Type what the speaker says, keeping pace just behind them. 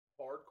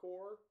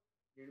hardcore.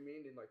 You know what I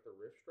mean? In like the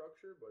riff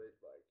structure, but it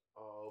like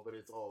but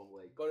it's all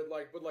like but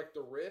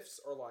the riffs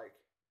are like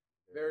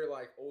very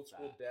like old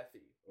school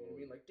deathy. You know what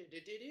I mean? Like you know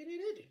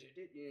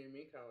what I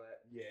mean? Kind of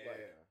that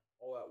like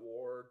all that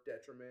war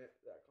detriment,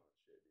 that kind of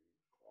shit, dude.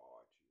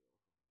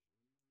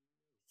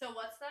 So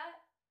what's that?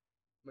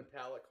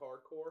 Metallic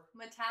hardcore.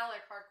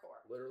 Metallic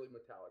hardcore. Literally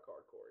metallic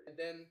hardcore. And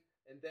then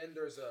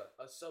there's a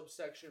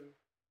subsection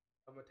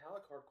of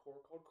metallic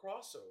hardcore called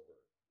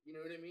crossover. You know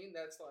what I mean?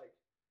 That's like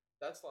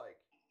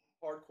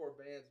hardcore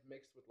bands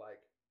mixed with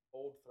like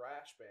old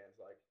thrash bands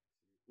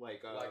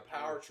like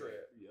Power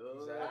Trip. Exactly.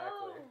 Oh,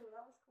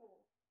 that was cool.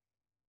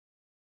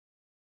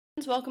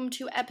 Welcome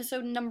to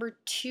episode number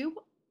 2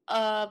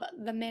 of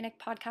the Manic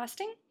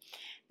Podcasting.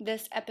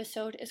 This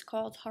episode is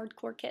called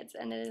Hardcore Kids,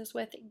 and it is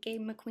with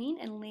Gabe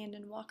McQueen and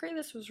Landon Walker.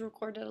 This was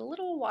recorded a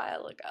little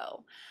while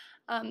ago.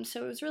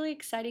 So it was really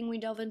exciting. We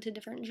delved into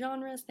different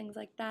genres, things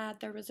like that.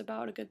 There was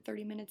about a good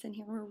 30 minutes in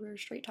here where we were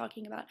straight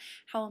talking about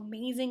how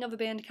amazing of a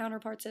band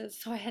Counterparts is,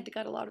 so I had to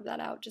cut a lot of that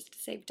out just to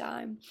save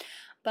time.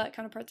 But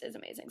Counterparts is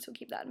amazing, so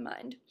keep that in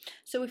mind.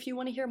 So if you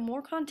want to hear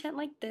more content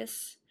like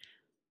this,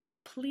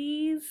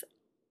 please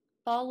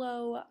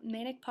follow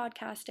Manic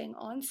Podcasting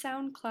on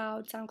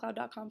SoundCloud,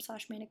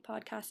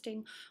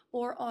 soundcloud.com/manicpodcasting,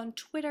 or on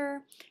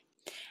Twitter,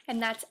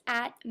 and that's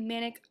at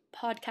Manic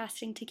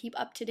Podcasting to keep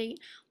up to date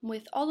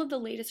with all of the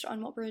latest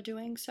on what we're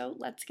doing. So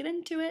let's get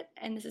into it,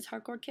 and this is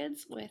Hardcore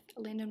Kids with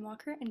Landon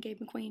Walker and Gabe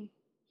McQueen.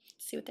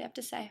 See what they have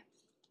to say.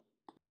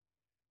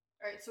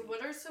 Alright, so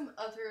what are some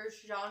other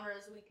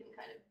genres we can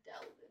kind of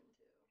delve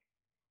into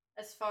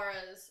as far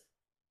as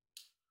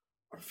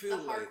I feel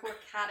the hardcore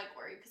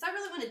category? Because I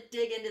really want to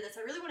dig into this.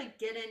 I really want to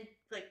get in,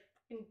 like,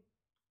 and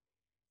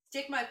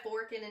stick my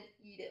fork in and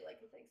eat it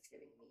like a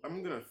Thanksgiving meal.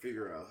 I'm gonna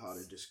figure out how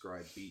to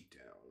describe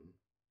beatdown.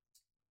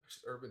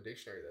 Urban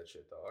Dictionary, that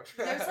shit, dog.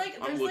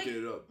 I'm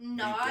looking it up.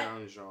 Not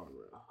beatdown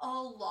genre. a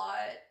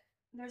lot.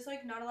 There's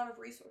like not a lot of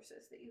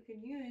resources that you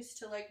can use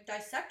to like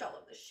dissect all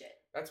of this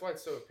shit. That's why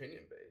it's so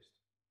opinion based.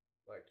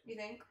 Like, you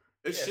think?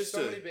 It's just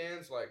so many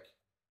bands like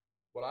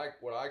what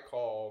I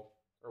call,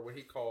 or what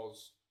he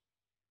calls,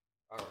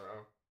 I don't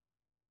know,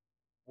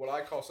 what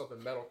I call something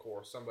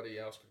metalcore, somebody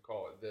else could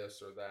call it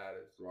this or that.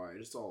 It's, right.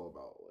 It's all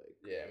about like.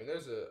 Yeah, I mean,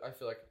 I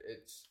feel like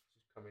it's just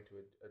coming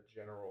to a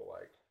general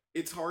like.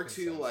 It's hard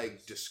consensus. to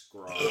like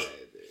describe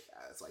it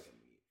as like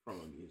from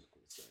a musical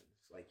sense.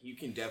 Like you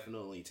can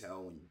definitely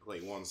tell when you play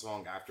one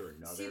song after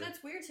another. See,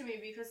 that's weird to me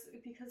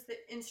because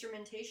the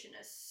instrumentation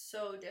is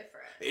so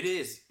different. It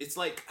is. It's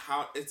like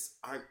how it's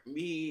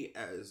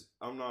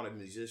I'm not a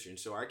musician,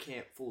 so I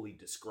can't fully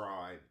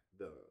describe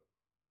the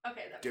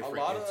different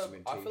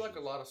I feel like a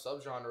lot of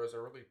subgenres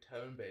are really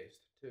tone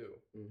based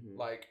too. Mm-hmm.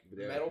 Like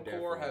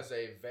metalcore has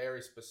a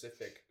very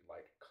specific,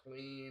 like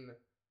clean,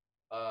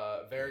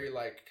 very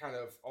like kind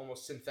of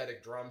almost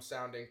synthetic drum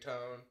sounding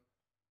tone,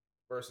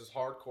 versus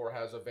hardcore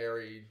has a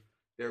very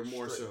they're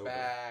more so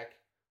back.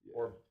 Yeah.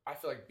 Or I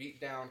feel like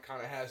beatdown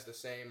kind of has the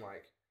same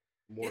like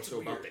more so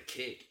weird. About the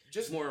kick,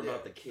 just more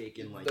about the kick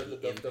and like the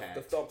impact,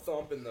 the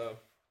thump and the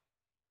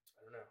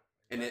I don't know.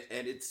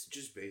 And it's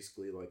just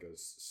basically like a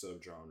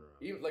subgenre.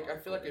 Even like I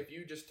feel like if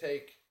you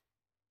take,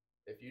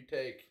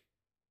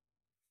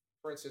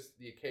 for instance,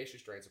 the Acacia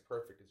Strain's a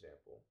perfect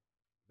example.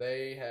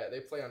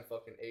 They play on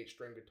fucking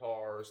 8-string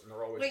guitars, and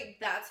they're always. Wait,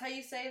 that's how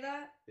you say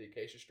that? The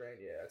Acacia Strain,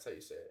 yeah, that's how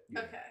you say it.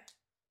 Yeah. Okay.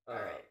 All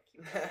right.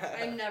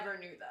 I never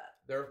knew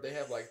that. They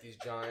have like these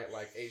giant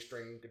like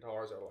 8-string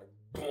guitars that are like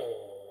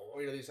boom.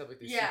 You know, these have like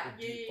these super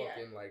deep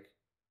fucking like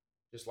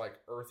just like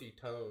earthy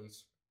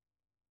tones.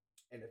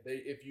 And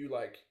if you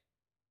like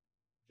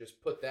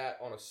just put that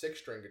on a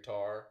 6-string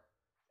guitar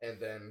and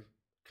then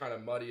kind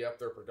of muddy up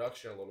their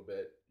production a little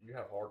bit, you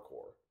have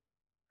hardcore.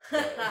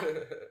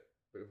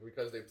 But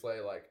because they play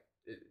like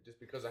it, just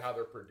because of how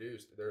they're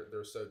produced,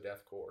 they're so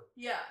deathcore.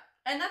 Yeah.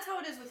 And that's how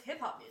it is with hip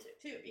hop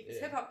music too, because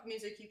hip hop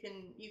music you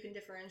can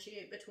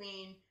differentiate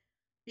between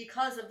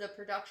because of the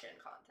production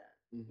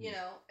content, you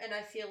know. And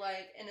I feel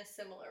like in a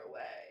similar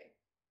way,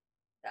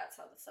 that's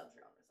how the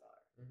subgenres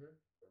are. Mm-hmm.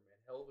 Man,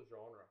 hell of a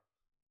genre.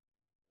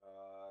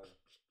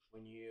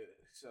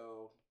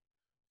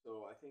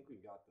 So I think we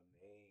got the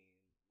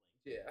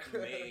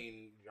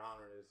main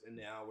genres, and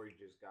now we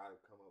just gotta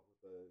come up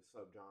with a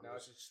subgenre.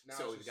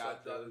 Now we've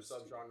got those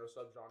subgenre.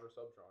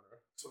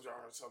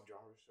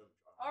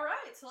 All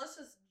right, so let's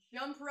just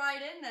jump right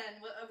in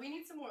then. We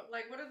need some more.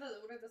 Like, what are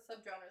the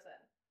subgenres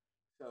then?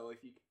 So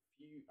if you,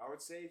 I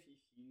would say if you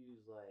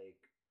use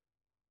like.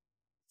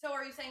 So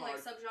are you saying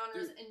like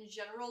subgenres in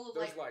general? Of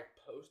there's like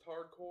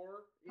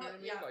post-hardcore, you know what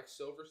I mean? Yeah. Like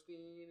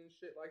Silverstein and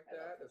shit like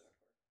that.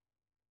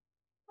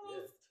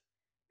 Post.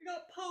 You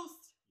got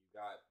post. You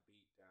got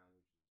beatdown,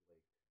 which is like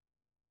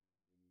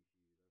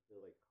I feel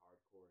like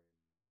hardcore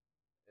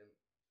and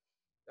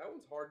that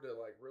one's hard to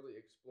like really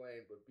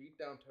explain, but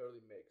beatdown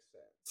totally makes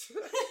sense.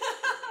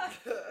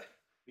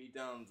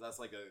 Beatdowns, that's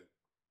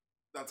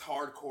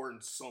hardcore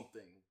and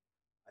something,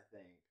 I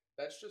think.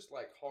 That's just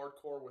like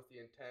hardcore with the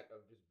intent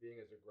of just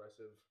being as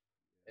aggressive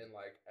and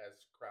like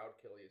as crowd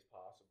killy as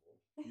possible.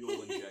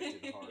 Fuel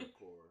injected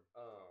hardcore.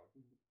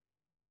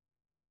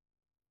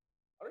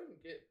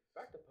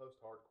 Back to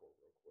post-hardcore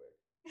real quick.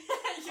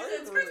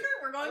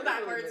 We're going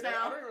backwards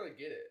now. I don't really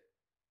get it.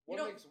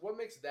 What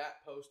makes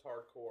that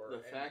post-hardcore?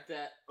 The fact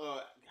that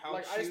how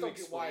like Q I just don't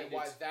get why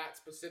explained that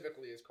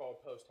specifically is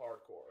called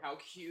post-hardcore. How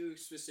Q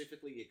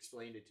specifically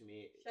explained it to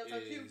me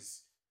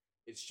is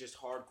it's just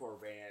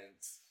hardcore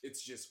bands.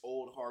 It's just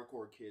old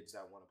hardcore kids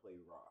that want to play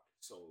rock.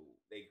 So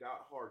they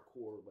got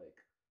hardcore like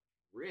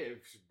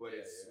riffs, but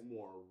it's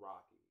more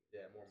rocky.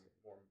 Yeah, more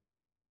melodic.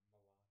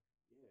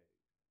 Yeah.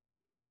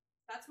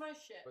 That's my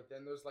shit. But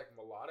then there's like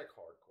melodic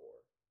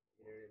hardcore.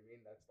 You know what I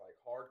mean? That's like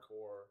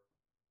hardcore,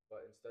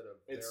 but instead of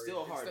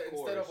still hardcore.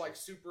 Instead of like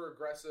super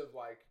aggressive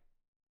like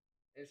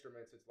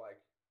instruments, it's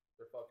like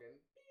they're fucking.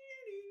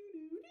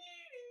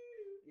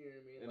 You know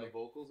what I mean? And like, the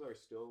vocals are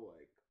still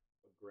like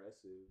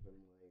aggressive and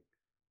like.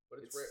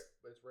 But it's rare.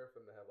 But it's rare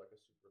for them to have like a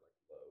super like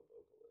low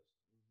vocalist.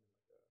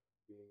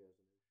 Being as an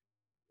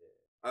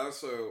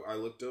Also, I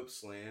looked up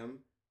slam.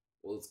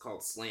 Well, it's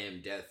called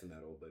slam death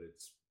metal, but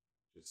it's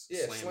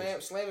just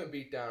slam and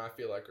beatdown. I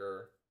feel like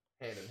are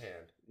hand in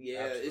hand. Yeah,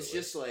 absolutely. It's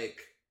just like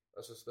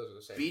those are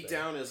the same.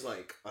 Beatdown is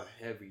like a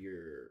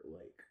heavier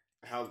like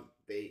how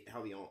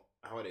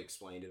it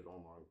explained it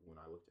online when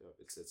I looked it up.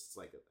 It's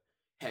like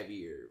a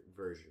heavier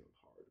version of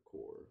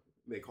hardcore.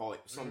 They call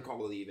it some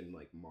call it even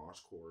like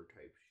moshcore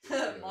type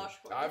shit.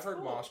 Moshcore. I've heard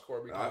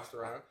moshcore be tossed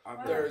around.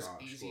 There's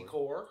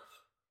easycore.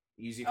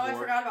 Easycore. Oh, I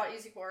forgot about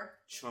easycore.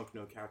 Chunk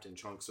No Captain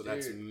Chunk. So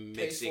that's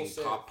mixing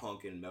pop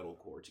punk and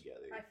metalcore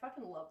together. I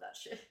fucking love that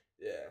shit.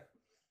 Yeah.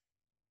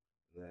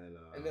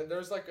 And then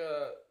there's like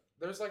the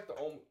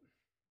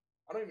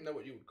I don't even know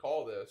what you would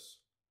call this.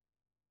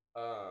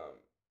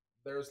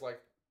 There's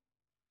like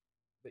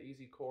the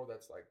easycore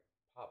that's like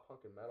pop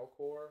punk and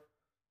metalcore,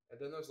 and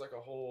then there's like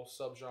a whole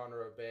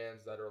subgenre of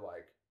bands that are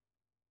like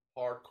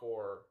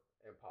hardcore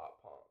and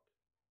pop punk,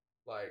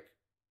 like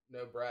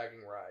No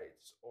Bragging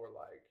Rights or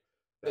like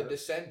The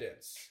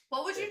Descendants.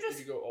 What would you if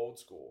you go old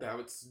school? I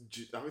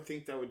would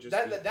think that would just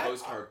be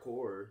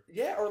post-hardcore.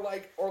 Yeah, or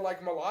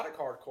like melodic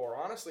hardcore.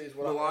 Honestly, is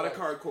what melodic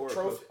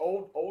hardcore.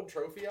 Old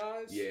Trophy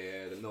Eyes.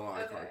 Yeah, the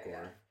melodic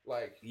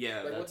hardcore.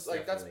 Yeah. That's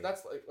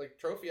like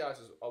Trophy Eyes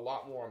is a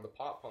lot more on the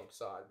pop punk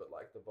side, but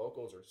like the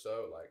vocals are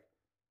so like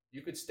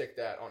you could stick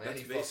that on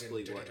any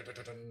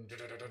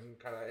fucking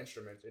kind of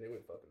instruments and it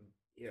would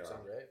fucking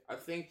sound great. I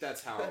think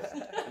that's how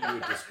you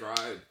would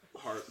describe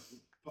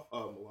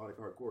melodic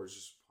hardcore is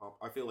just pop.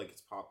 I feel like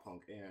it's pop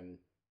punk and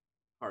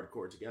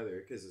hardcore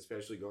together because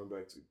especially going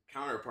back to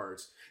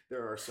Counterparts,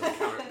 there are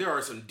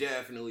some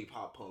definitely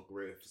pop punk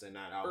riffs in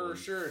that album for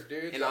sure,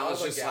 dude. And I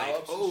was just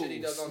like, oh, shit he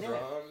does on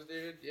drums,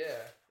 dude.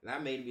 Yeah, and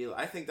that made me.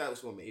 I think that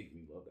was what made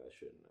me love that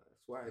shit. And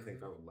that's why I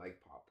think I would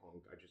like pop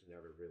punk. I just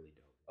never really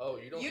done. Oh,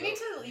 you don't. You need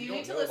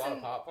to listen a lot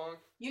of pop punk.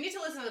 You need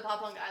to listen to the pop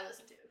punk I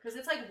listen to because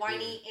it's like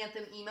whiny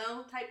anthem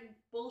emo type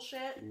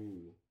bullshit.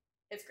 Ooh.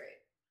 It's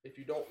great. If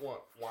you don't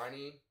want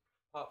whiny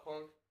pop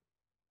punk,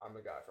 I'm the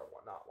guy for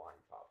not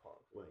whiny pop punk.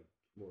 Like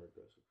more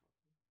aggressive.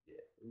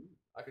 Yeah. Ooh.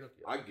 I can hook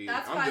you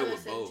up. I'm good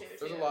with both.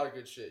 There's a lot of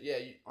good shit. Yeah,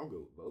 I'm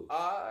good with both.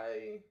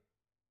 I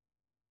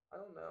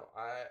don't know.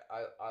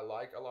 I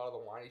like a lot of the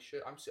whiny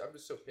shit. I'm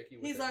just so picky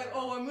with it. He's like,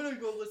 oh, I'm gonna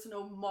go listen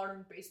to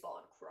modern baseball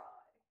and cry.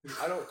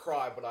 I don't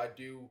cry, but I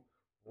do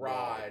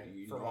ride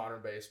for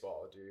modern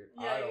baseball, dude.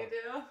 Yeah, you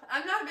do.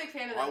 I'm not a big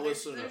fan of that.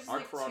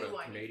 I cry to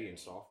Canadian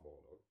softball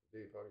though.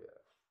 Dude, fuck yeah.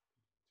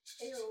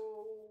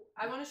 Ew.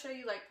 I want to show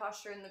you like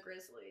Posture and the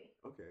Grizzly.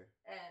 Okay.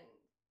 And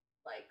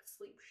like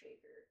Sleep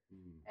Shaker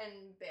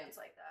and bands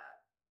like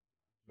that.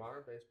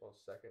 Modern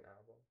Baseball's second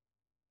album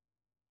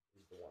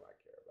is the one I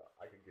care about.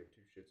 I could give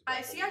two shits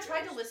about. I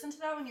tried to listen to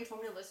that when you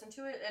told me to listen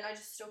to it, and I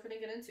just still couldn't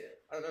get into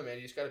it. I don't know,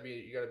 man. You gotta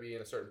be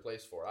in a certain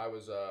place for it. I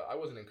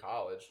wasn't in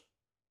college,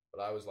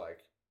 but I was like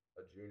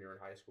a junior in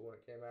high school when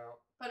it came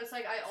out. But it's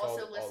like I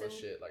also all this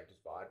shit like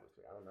just vibe with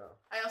me. I don't know.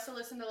 I also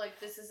listen to like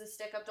This Is a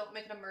Stick Up, Don't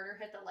Make It a Murder,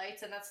 Hit the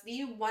Lights, and that's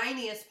the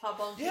whiniest pop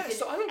punk you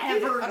can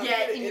ever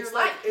get in your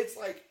life. It's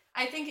like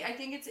I think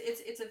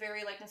it's a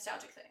very like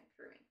nostalgic thing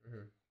for me.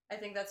 Mm-hmm. I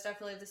think that's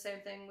definitely the same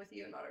thing with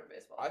you and Modern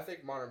Baseball. I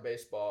think Modern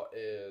Baseball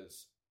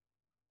is.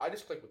 I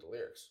just click with the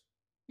lyrics.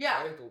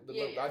 Yeah.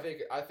 I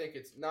think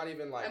it's not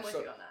even like I'm with you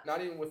on that.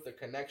 Not even with the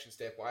connection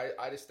standpoint.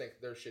 I just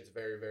think their shit's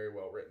very, very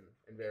well written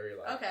and very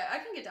like. Okay, I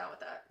can get down with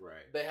that.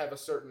 Right. They have a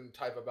certain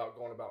type about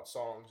going about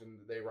songs, and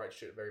they write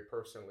shit very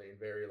personally and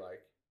very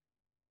like,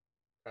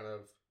 kind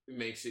of. It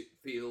makes it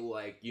feel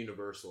like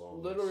universal.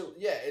 Almost. Literally,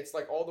 yeah. It's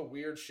like all the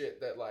weird shit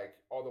that like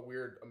all the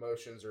weird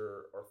emotions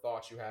or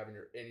thoughts you have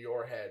in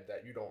your head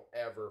that you don't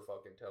ever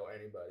fucking tell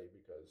anybody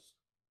because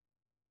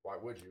why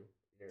would you?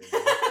 You know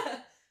what I mean?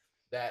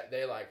 That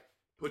they like.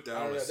 Put that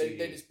on a CD.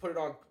 They just put it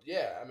on.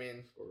 Yeah, I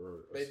mean,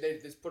 they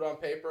just put it on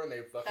paper and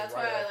they fucking. That's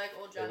why I like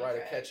old Johnny Craig. They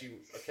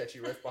write a catchy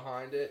riff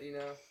behind it, you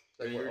know.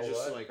 Like, you're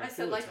just like I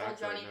said like old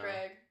Johnny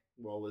Craig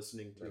while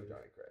listening to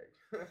Johnny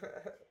Craig.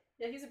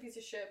 Yeah, he's a piece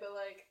of shit, but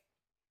like.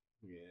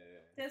 Yeah.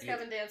 Dance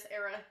Gavin Dance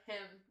era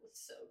him was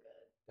so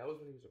good. That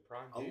was when he was a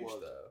prime douche,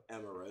 though.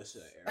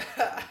 Emarosa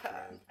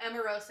era.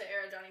 Emarosa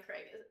era Johnny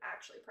Craig is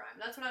actually prime.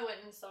 That's when I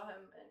went and saw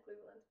him in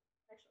Cleveland.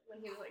 Actually,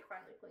 when he was like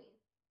finally clean.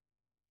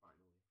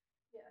 Finally.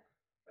 Yeah,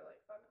 for like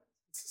 5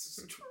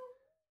 minutes.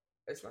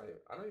 It's not even,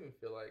 I don't even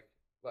feel like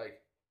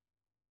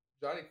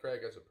Johnny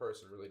Craig as a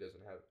person really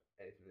doesn't have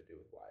anything to do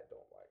with why I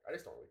don't like. I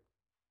just don't really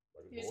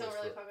like his You just voice. don't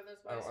really fuck with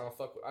his voice? I don't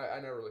fuck with, I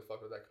never really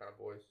fuck with that kind of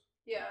voice.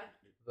 Yeah.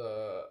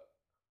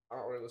 I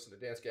don't really listen to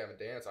Dance Gavin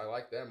Dance. I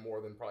like them more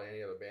than probably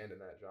any other band in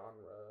that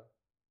genre.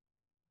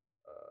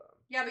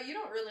 Yeah, but you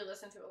don't really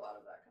listen to a lot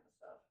of that kind of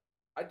stuff.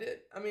 I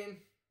did. I mean,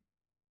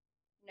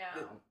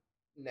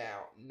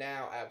 now.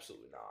 Now,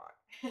 absolutely not.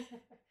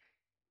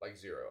 Like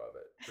zero of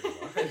it, pretty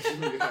much.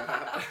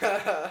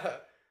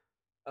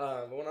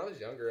 But when I was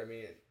younger, I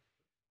mean,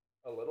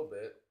 a little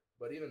bit.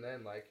 But even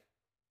then, like,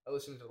 I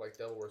listened to like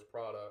Devil Wears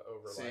Prada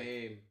over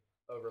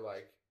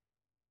like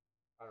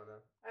I don't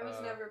know. I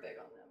was never big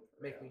on them.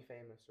 Make Me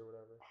Famous or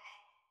whatever.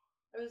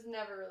 I was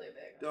never really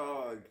big on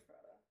Dog.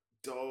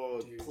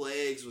 Dog. Dude.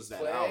 Plagues was that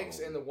Plagues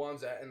album. and the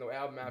ones that and the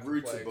album after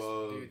Roots Plagues.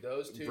 Above, Dude,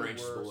 those two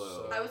Branches were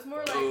Below. so I was more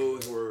like-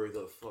 Those were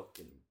the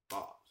fucking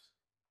bops.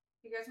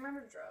 You guys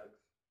remember Drugs?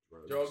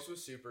 Drugs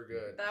was super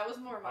good. That was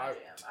more my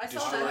jam. I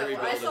saw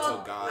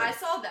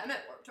them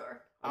at Warped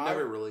Tour. I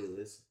never really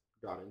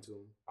got into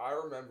them. I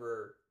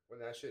remember when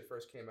that shit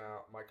first came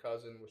out, my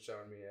cousin was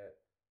showing me it,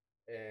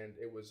 and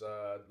it was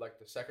like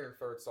the second or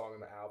third song on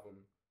the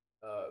album.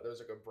 There's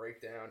like a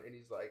breakdown, and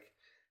he's like,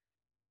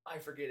 I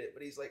forget it,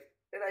 but he's like,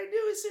 and I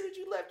knew as soon as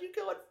you left, you'd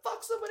go and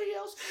fuck somebody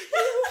else.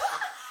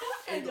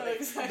 And like,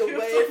 exactly the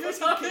way what it you're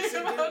fucking kicks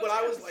in, talking dude, about. when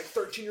I was like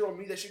 13-year-old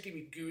me, that shit gave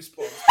me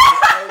goosebumps.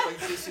 I was like,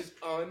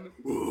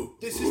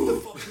 this is the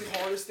fucking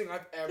hardest thing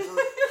I've ever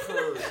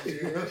heard,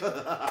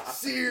 dude.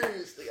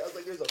 Seriously. I was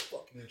like, there's a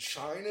fucking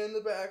China in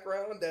the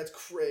background? That's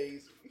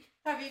crazy.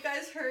 Have you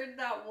guys heard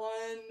that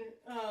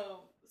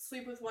one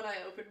Sleep With One Eye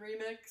Open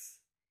remix?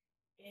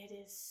 It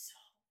is so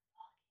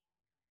funny.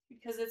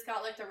 Because it's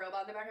got like the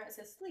robot in the background. It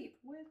says sleep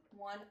with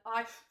one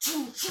eye.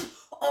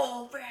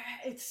 Oh man,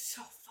 it's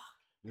so funny.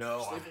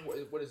 No.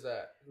 What is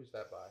that? Who's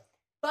that by?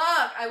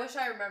 Fuck! I wish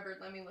I remembered.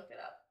 Let me look it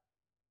up.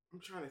 I'm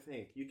trying to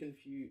think. You can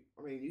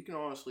you can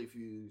honestly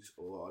fuse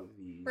a lot of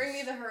these. Bring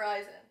Me the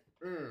Horizon.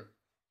 Mm.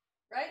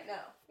 Right? No.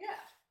 Yeah.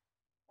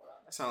 Hold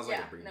on. That sounds like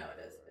yeah, a Bring Me no,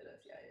 the it is. Horizon. It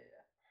is.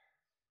 Yeah.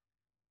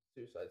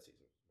 Suicide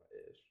Season was my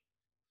ish.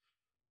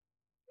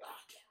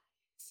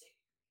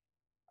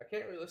 I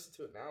can't really listen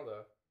to it now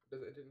though.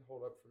 It didn't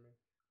hold up for me.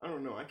 I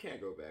don't know. I can't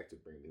go back to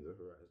Bring Me the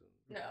Horizon.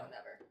 No,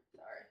 never.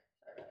 Sorry,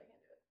 I can't do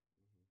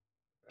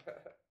it.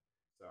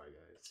 Sorry,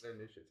 guys. Their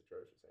new shit's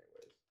atrocious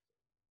anyways.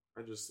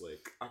 I just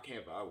I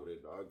can't vibe with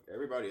it, dog.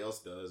 Everybody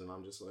else does, and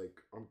I'm just like,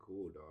 I'm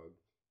cool, dog.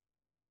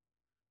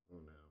 I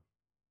don't know.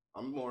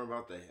 I'm more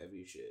about the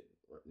heavy shit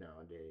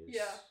nowadays.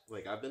 Yeah.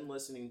 Like, I've been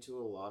listening to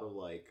a lot of,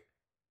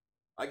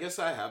 I guess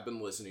I have been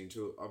listening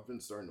to, I've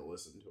been starting to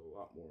listen to a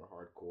lot more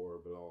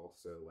hardcore, but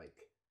also,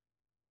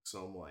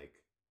 some,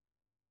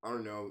 I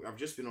don't know, I've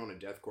just been on a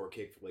deathcore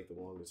kick for, the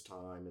longest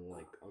time, and,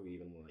 I'm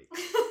even,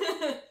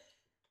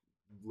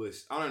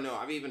 I don't know,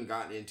 I've even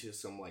gotten into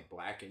some,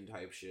 Blackened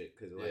type shit,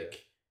 because,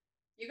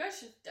 You guys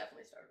should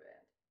definitely start a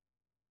band.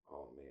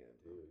 Oh, man,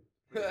 dude.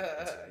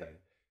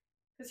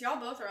 Because y'all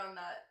both are on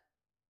that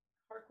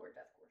hardcore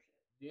deathcore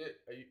shit.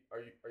 Yeah,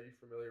 are you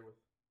familiar with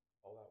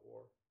All Out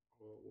War?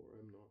 All Out War,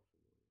 I'm not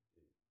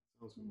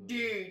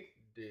familiar.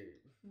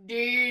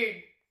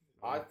 Dude.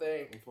 I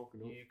think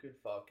fucking you could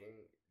fucking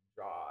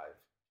drive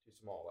to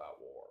some All Out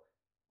War.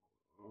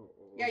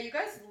 Yeah, you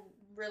guys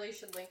really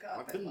should link up.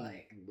 I've been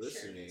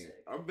listening. share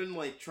music. I've been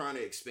trying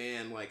to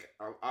expand.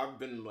 I've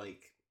been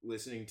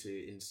listening to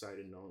Inside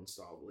and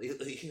nonstop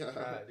lately.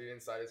 Dude,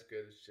 Inside is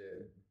good as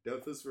shit.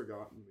 Death Has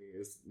Forgotten Me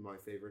is my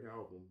favorite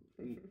album,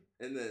 and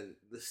then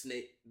the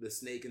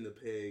Snake and the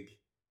Pig.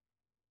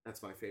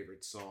 That's my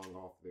favorite song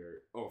off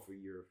a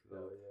Year of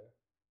Hell.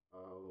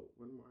 Oh yeah.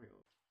 What am I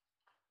on?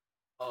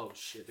 Oh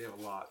shit, they have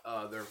a lot.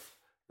 Their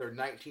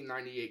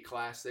 1998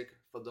 classic,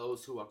 For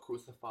Those Who Are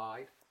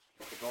Crucified.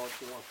 For Those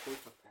Who Are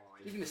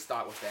Crucified. You can just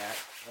start with that.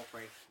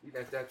 Okay.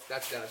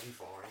 That's gonna be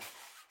fine.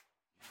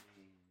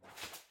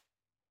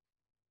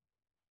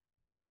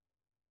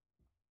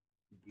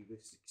 Give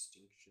Us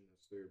Extinction.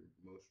 That's their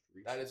most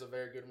recent. That is a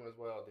very good one as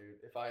well, dude.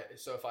 If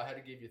I had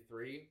to give you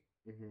three,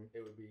 it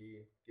would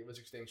be Give Us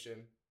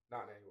Extinction,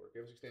 Not in Any Order.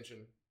 Give Us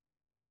Extinction,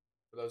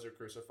 For Those Who Are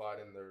Crucified,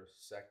 and their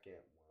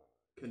second one,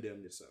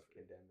 Condemned to Suffer.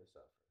 Condemned to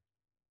Suffer.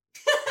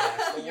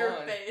 That's the Your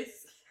one.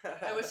 face.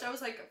 I wish I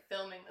was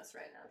filming this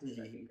right now.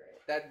 That'd be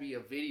great. That'd be a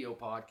video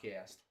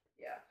podcast.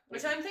 Yeah,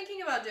 which I'm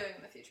thinking about doing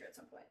in the future at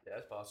some point. Yeah,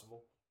 that's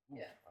possible.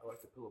 Yeah. I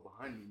like the pillow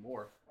behind me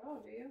more. Oh,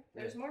 do you?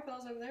 There's more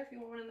pillows over there if you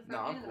want one in the No,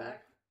 front I'm and in cool. the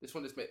back. This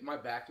one just made my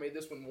back made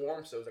this one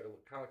warm, so it was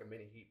kind of like a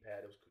mini heat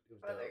pad. It was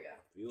Oh, there you go.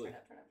 Really?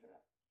 Turn up.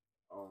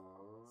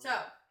 So,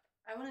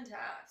 I wanted to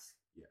ask.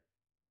 Yeah.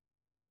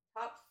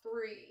 Top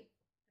 3.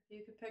 If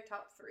you could pick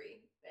top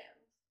 3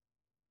 bands.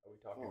 Are we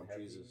talking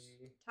heavy? Jesus.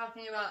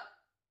 Talking about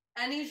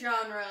any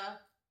genre.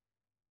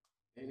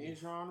 Any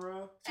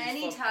genre?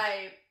 Any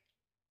type.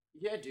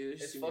 Yeah, dude.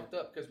 It's fucked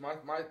up because my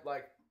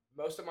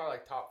most of my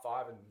top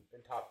 5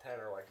 and top 10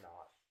 are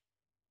not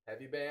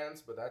heavy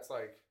bands, but that's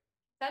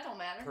That don't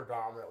matter.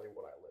 predominantly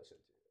what I listen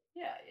to.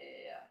 Yeah.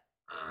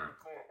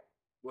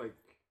 Like,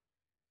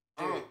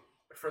 dude,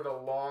 for the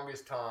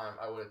longest time,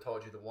 I would have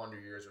told you the Wonder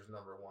Years was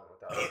number one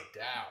without a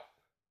doubt.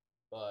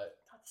 But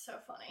that's so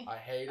funny. I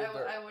hated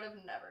I would have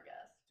never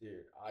guessed.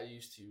 Dude, I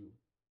used to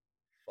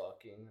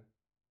fucking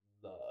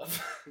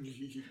love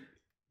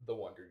the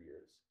Wonder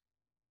Years.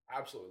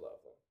 Absolutely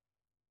love them.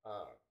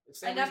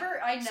 I never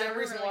same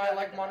reason really why I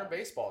like into modern them.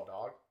 baseball,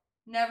 dog.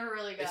 Never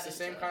really got It's the into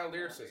same kind of Wonder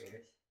lyricism.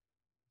 Years.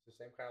 It's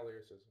the same kind of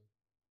lyricism.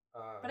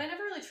 But I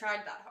never really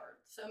tried that hard,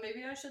 so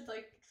maybe I should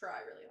like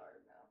try really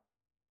hard now.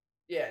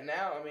 Yeah,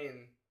 now I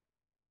mean,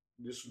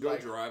 just go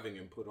driving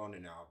and put on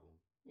an album.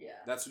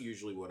 Yeah, that's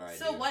usually what I do.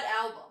 So, what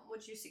album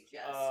would you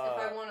suggest if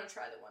I want to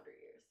try the Wonder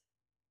Years?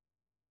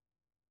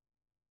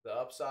 The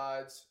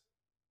Upsides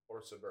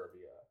or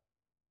Suburbia.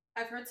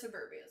 I've heard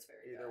Suburbia is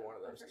very Either good. one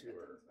of those two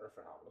are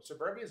phenomenal.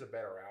 Suburbia is a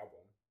better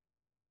album,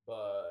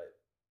 but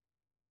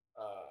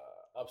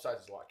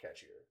Upsides is a lot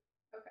catchier.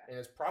 Okay. And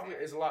it's probably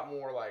is a lot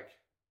more like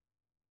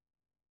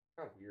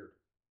kind of weird.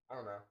 I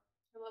don't know.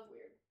 I love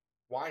weird.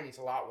 Whiny's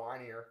a lot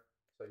whinier,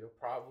 so you'll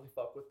probably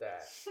fuck with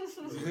that.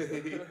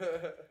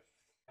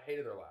 I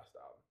hated their last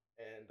album,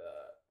 and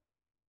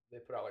they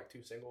put out like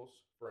 2 singles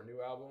for a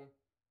new album,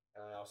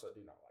 and I also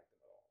do not like them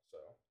at all. So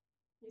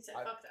you said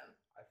fuck them.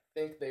 I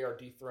think they are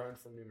dethroned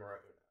from numero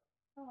uno.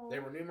 Oh. They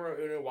were numero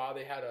uno while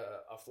they had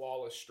a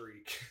flawless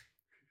streak,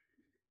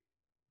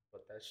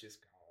 but that's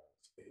just gone.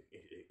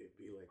 It'd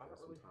be like that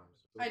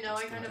sometimes. I know.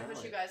 I kind of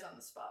put you guys on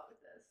the spot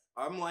with this.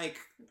 I'm like,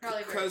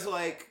 because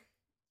like.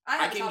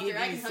 I can give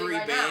you 3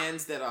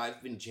 bands that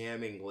I've been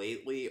jamming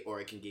lately, or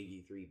I can give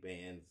you 3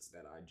 bands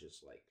that I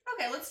just like.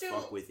 Okay, let's do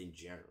fuck with in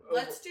general.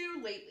 Let's do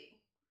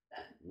lately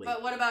then.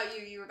 But what about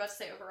you? You were about to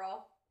say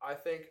overall. I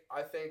think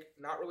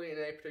not really in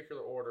any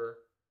particular order.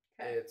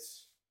 Okay.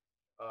 It's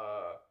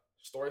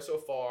Story So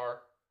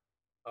Far.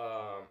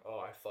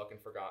 I fucking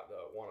forgot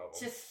the one of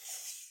them.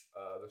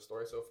 The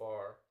Story So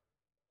Far.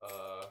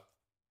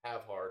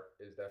 Have Heart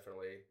is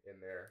definitely in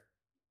there.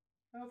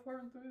 Have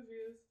Heart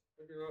Enthusiast.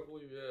 I cannot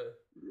believe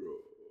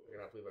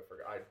I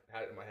forgot. I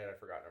had it in my head. I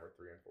forgot number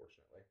 3,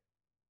 unfortunately.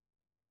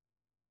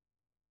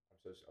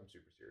 I'm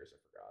super serious.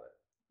 I forgot it.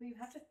 Well, you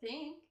have to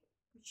think.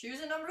 Choose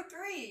a number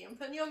 3. I'm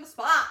putting you on the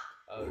spot.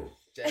 Oh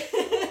shit.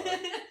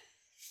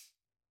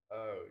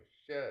 Oh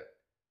shit.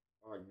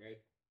 Oh no.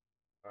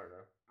 I don't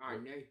know. I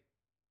know.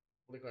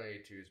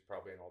 Blink-182 is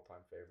probably an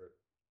all-time favorite.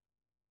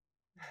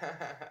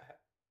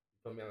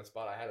 Put me on the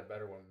spot. I had a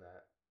better one than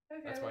that.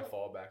 Okay, that's my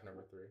fallback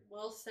number 3.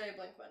 We'll say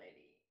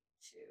Blink-182.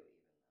 Even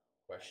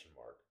though question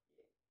mark.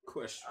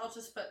 Question. I'll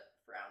just put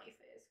frowny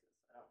face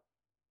because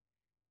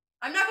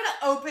I'm not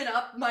gonna open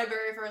up my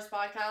very first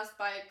podcast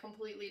by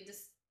completely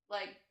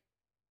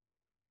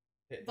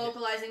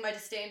vocalizing my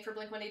disdain for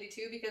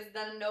Blink-182 because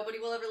then nobody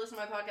will ever listen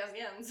to my podcast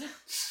again.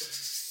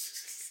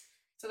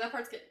 So that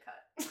part's getting cut.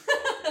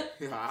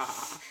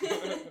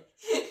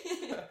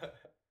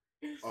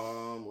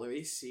 Let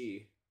me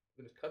see.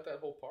 Just cut that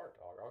whole part,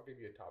 dog. I'll give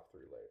you a top 3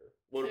 later.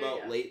 What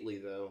about lately,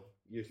 though?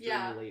 Your 3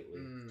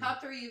 lately.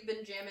 Top 3 you've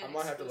been jamming. I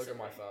might have to look at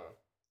my phone.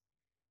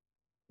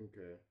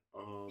 Okay.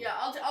 Yeah,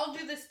 I'll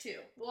do this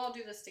too. We'll all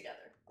do this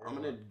together. I'm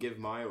gonna give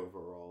my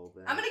overall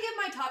then. I'm gonna give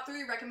my top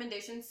 3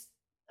 recommendations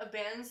of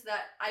bands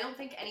that I don't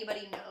think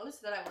anybody knows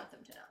that I want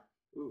them to know.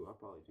 Ooh, I'll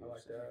probably do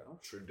that. I'll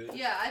sure do.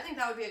 Yeah, I think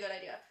that would be a good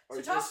idea.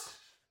 So top.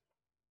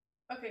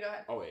 Okay, go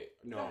ahead. Oh wait,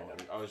 no,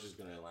 I was just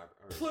gonna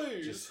elaborate.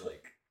 Please. Just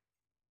like.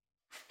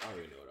 I don't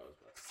even know what I was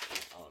about to say.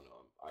 I don't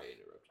know. I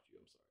interrupted you.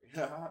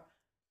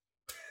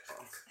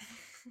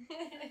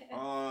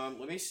 I'm sorry.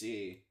 Let me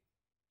see.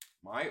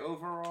 My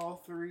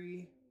overall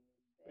 3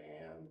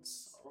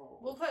 bands. Oh.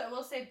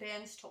 We'll say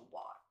bands to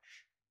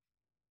watch.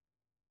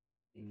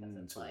 Because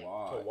it's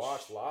to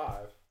watch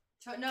live.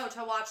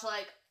 To watch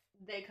like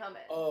they come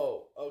in.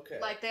 Oh, okay.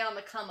 Like they on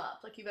the come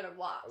up. Like you better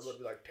watch. I was gonna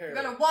be like, you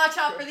better watch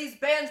out for these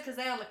bands because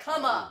they on the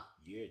come up.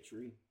 Yeah,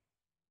 true.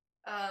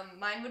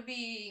 Mine would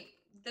be.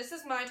 This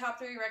is my top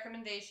 3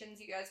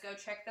 recommendations. You guys go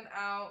check them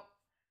out.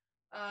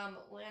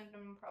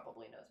 Landon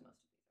probably knows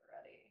most of these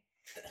already.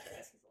 I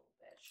guess he's a little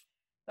bitch.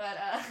 But,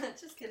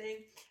 just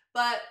kidding.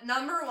 But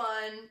number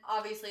 1,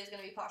 obviously, is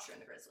going to be Posture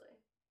and the Grizzly.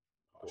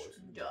 Of course.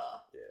 Duh.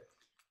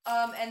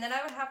 Yeah. And then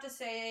I would have to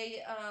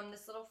say,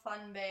 this little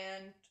fun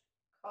band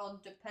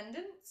called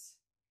Dependence.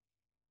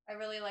 I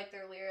really like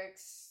their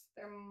lyrics.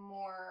 They're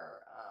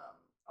more,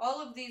 all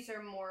of these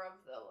are more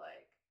of the,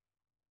 like,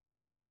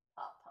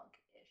 pop punk-ish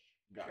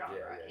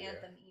genre,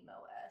 anthem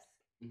emo-esque,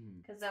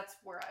 because that's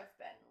where I've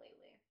been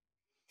lately.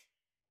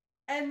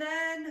 And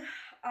then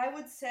I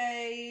would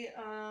say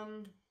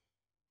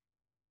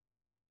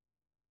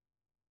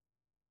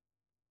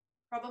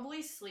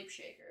probably Sleep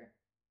Shaker,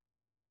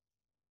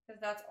 because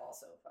that's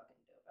also a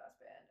fucking dope ass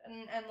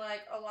band, and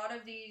like a lot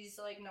of these,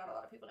 like not a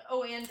lot of people know.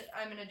 Oh, and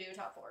I'm gonna do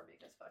top 4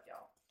 because fuck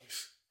y'all.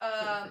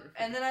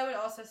 And then I would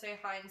also say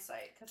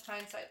Hindsight, because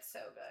Hindsight's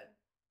so good.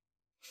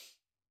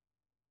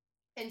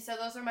 And so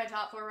those are my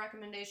top 4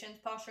 recommendations: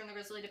 Posture and the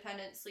Grizzly,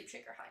 Dependent, Sleep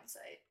Shaker,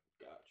 Hindsight.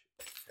 Gotcha.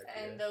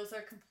 And those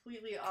are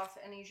completely off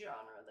any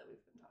genre that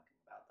we've been talking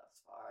about thus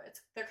far.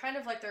 It's they're kind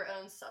of like their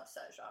own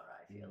subset genre,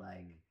 I feel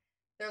like.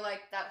 They're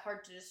like that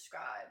hard to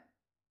describe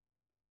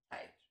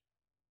type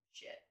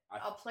shit.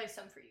 I'll play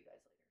some for you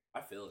guys later.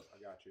 I feel it. I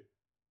got you.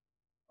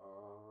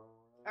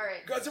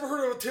 Alright. You guys ever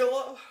heard of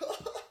Attila?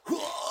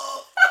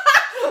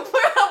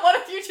 What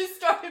if you just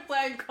started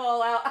playing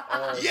Call Out?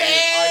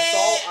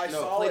 Yeah! I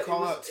saw play it.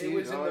 Call Out too, it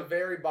was in the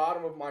very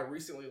bottom of my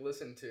recently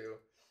listened to,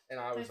 and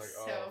I was That's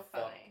like, so oh,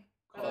 funny.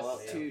 fuck. Call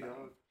Out too,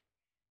 dog.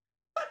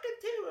 Fucking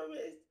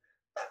terrorist.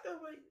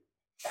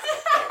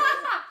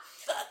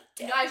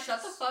 Guys,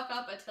 shut the fuck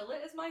up. Attila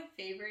is my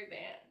favorite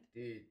band.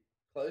 Dude,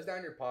 close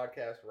down your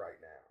podcast right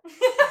now.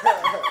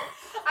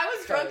 I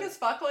was drunk as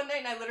fuck one night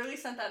and I literally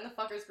sent that in the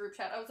fuckers group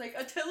chat. I was like,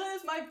 Attila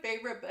is my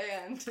favorite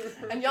band.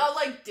 And y'all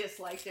like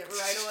disliked it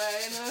right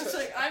away. And I was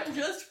like, I'm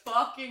just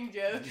fucking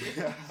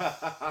joking.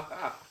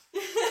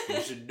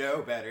 You should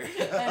know better.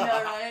 I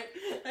know, right?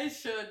 I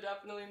should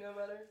definitely know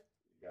better.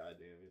 God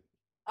damn it.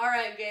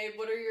 Alright, Gabe,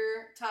 what are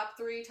your top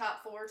 3,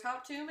 top 4,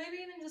 top 2, maybe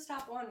even just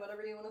top 1,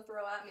 whatever you want to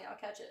throw at me, I'll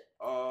catch it.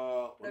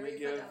 Let me you put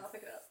give down, I'll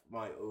pick it up.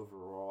 my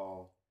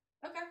overall.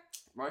 Okay.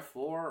 My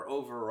 4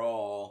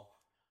 overall,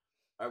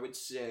 I would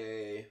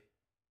say,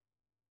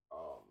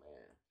 oh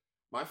man.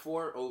 My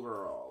 4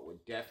 overall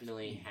would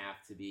definitely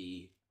have to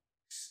be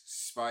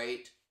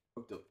Spite.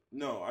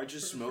 No, I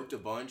just smoked a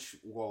bunch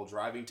while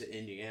driving to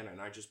Indiana,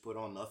 and I just put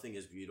on Nothing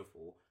Is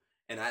Beautiful.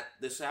 And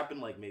this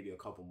happened like maybe a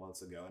couple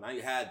months ago, and I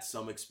had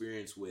some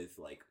experience with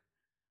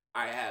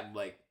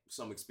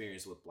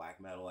black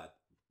metal at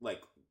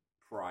like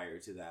prior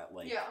to that.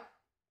 Like, yeah.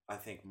 I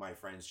think my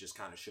friends just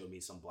kind of showed me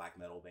some black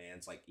metal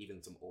bands, like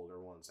even some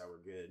older ones that were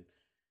good.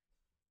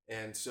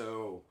 And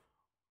so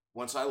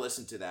once I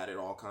listened to that, it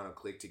all kind of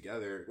clicked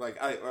together.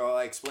 Like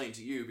I explained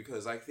to you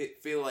because I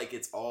feel like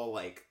it's all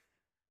like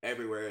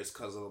everywhere is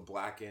because of the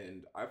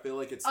blackened. I feel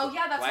like it's that's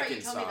right. You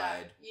blackened told me that.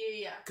 side.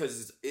 Yeah.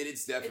 Because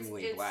it's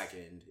definitely It's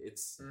blackened.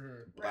 It's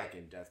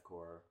blackened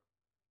deathcore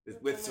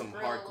With with some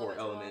grill a little hardcore bit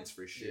elements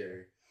more. for sure.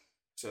 Yeah.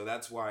 So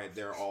that's why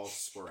they're all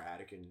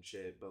sporadic and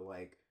shit. But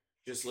like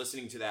just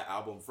listening to that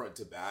album front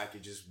to back,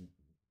 it's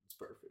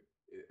perfect.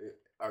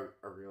 I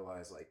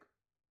realized like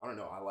I don't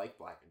know, I like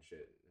blackened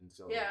shit, and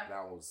so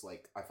that was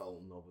like I fell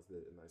in love with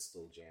it, and I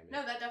still jam it.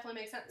 No, that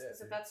definitely makes sense.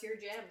 Because if that's your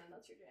jam, then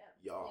that's your jam.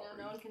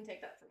 No one can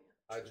take that from you.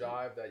 I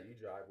jive that you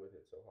jive with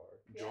it so hard.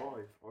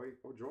 Drive.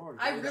 Drive.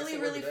 I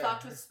really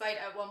fucked with Spite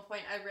at one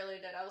point. I really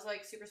did. I was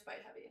like super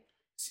Spite heavy.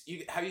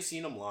 Have you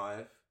seen them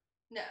live?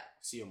 No.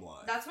 See them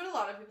live. That's what a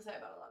lot of people say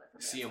about a lot of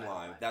different bands. See them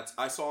live.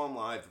 I saw them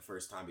live the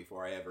first time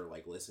before I ever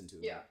like listened to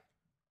them. Yeah.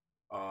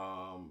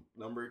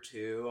 Number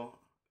two,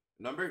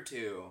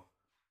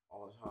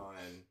 all the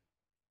time.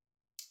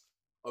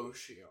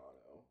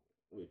 Oceano,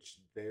 which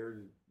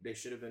they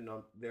should have been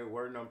they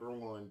were number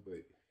 1,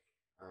 but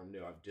I don't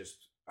know.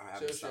 I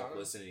haven't stopped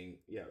listening.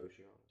 Yeah,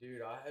 Oceano.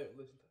 Dude, I haven't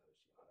listened to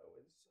Oceano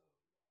in so.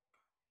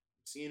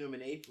 Seeing them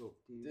in April,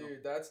 dude.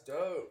 Dude, that's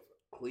dope.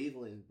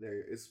 Cleveland,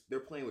 they're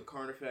playing with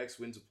Carnifex,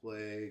 Winds of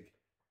Plague,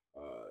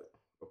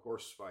 of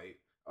course Spite,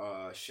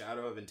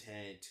 Shadow of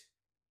Intent.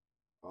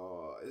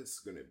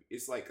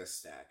 It's like a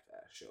stacked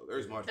ass show.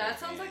 There's much. That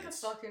sounds like a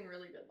fucking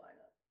really good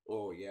lineup.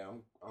 Oh yeah,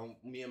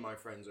 me and my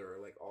friends are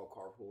like all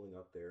carpooling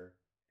up there,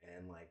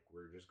 and like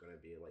we're just gonna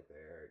be like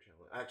there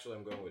chilling. Actually,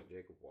 I'm going with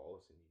Jacob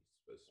Wallace, and he's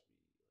supposed to be.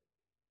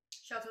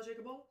 Shout out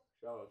Jacob Wallace.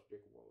 Shout out to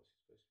Jacob Wallace. He's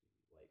supposed to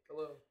be like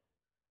hello.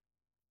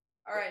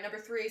 All right, number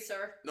 3,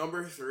 sir.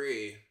 Number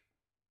three.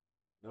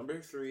 Are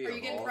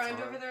you getting primed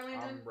over there,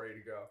 Landon? I'm ready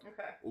to go.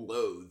 Okay.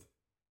 Loathe.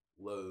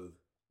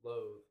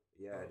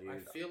 Yeah, dude. I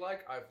feel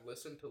like I've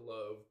listened to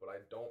Loathe, but I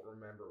don't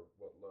remember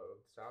what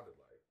Loathe sounded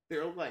like.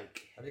 They're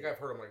like... I think I've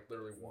heard them like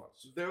literally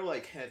once. They're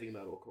like heavy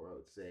metalcore, I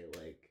would say.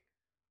 Like,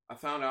 I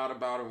found out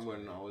about them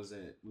when I was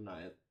it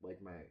had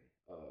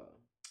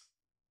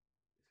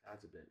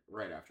to have been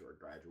right after I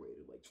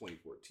graduated, like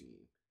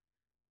 2014.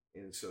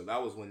 And so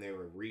that was when they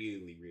were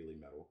really, really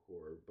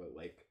metalcore, but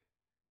like...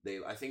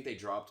 I think they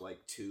dropped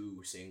like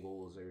 2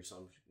 singles or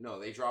something. No,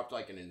 they dropped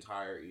like an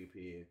entire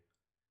EP.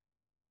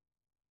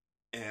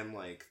 And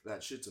like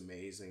that shit's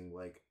amazing.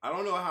 Like I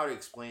don't know how to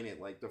explain it.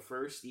 Like the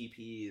first EP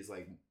is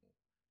like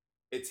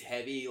it's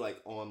heavy like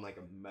on like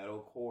a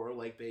metalcore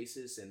like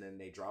basis, and then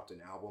they dropped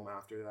an album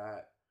after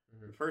that.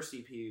 Mm-hmm. The first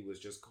EP was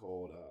just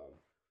called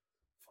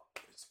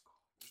what is it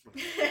called?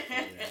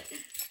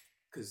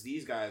 Because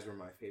these guys were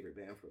my favorite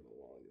band for the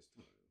longest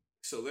time.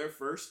 So their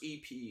first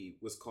EP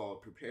was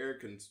called Prepare,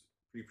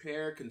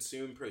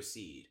 Consume,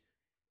 Proceed.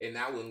 And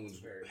that one was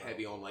very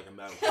heavy on like a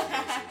metalcore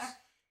basis.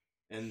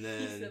 And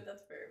then... He said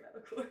that's very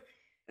metalcore.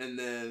 And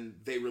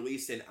then they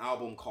released an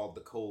album called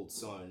The Cold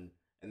Sun.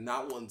 And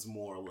that one's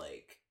more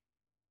like...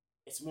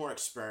 It's more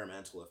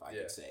experimental, if I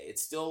could say.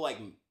 It's still like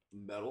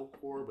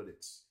metalcore, but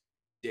it's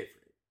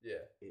different.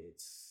 Yeah.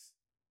 It's...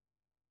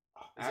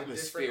 Is it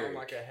different on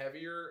like a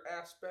heavier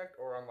aspect,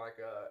 or on like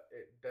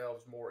it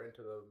delves more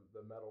into the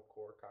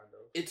metalcore kind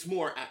of? It's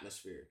more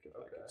atmospheric, if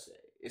I could say.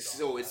 It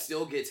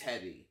still gets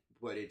heavy,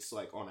 but it's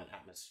like on an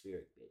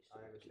atmospheric basis. I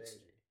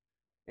understand you.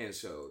 And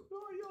so, I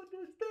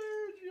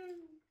understand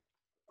you.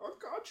 I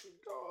got you,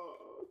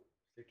 dog.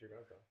 Stick you're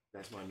gonna go.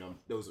 That's my number.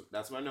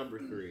 That's my number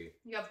 3.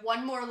 You have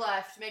one more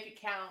left. Make it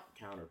count.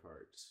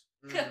 Counterparts.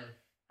 I don't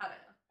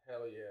know.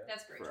 Hell yeah.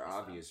 That's great. For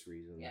obvious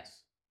reasons. Yeah.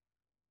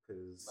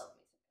 Because Love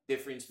me. the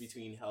difference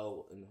between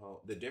Hell and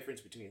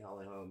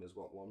Home is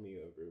what won me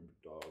over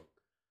Dog,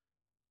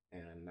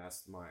 and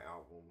that's my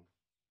album.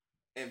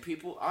 And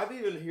I've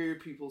even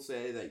heard people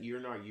say that You're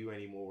Not You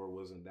Anymore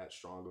wasn't that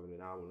strong of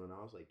an album, and I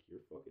was like,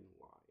 you're fucking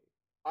lying.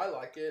 I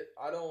like it.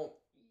 I don't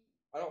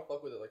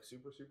fuck with it like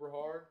super super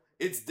hard.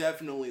 It's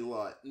definitely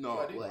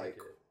not like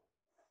it.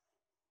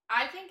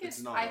 I think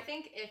it's not. I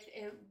think if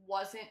it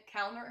wasn't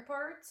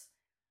Counterparts,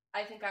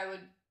 I think I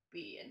would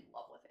be in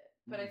love with it.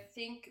 But I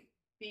think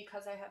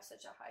because I have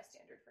such a high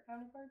standard for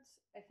Counterparts,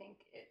 I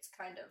think it's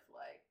kind of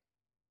like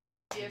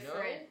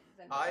different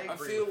than. I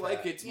feel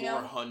like it's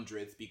more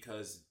 100th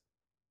because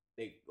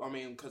they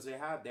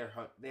had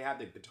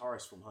the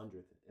guitarist from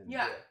 100th.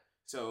 Yeah.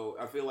 So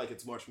I feel like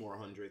it's much more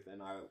 100th,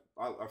 and I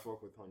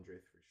fuck with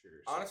 100th for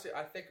sure. So. Honestly,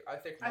 I think I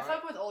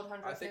fuck with old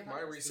 100th. I think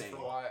my reason for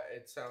why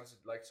it sounds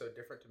like so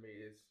different to me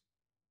is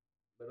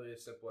literally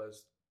as simple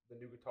as the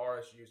new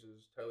guitarist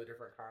uses totally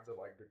different kinds of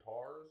like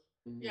guitars,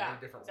 and a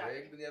different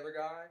rig than the other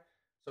guy.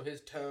 So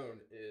his tone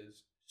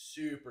is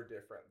super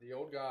different. The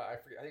old guy, I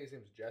think his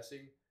name was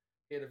Jesse.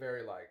 He had a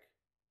very like,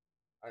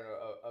 I don't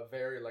know, a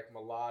very like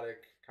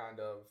melodic kind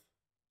of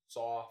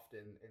soft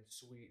and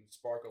sweet and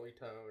sparkly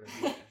tone.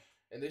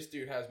 And this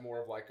dude has more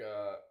of like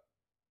a,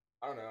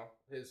 I don't know,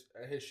 his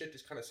shit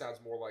just kind of sounds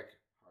more like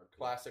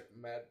classic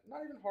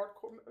not even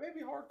hardcore,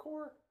 maybe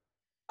hardcore.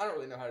 I don't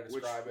really know how to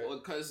describe it.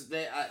 Because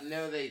the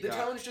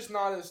tone's just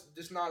not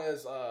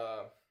as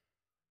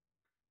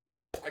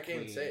I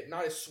can't even say it.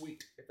 Not as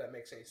sweet, if that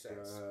makes any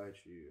sense.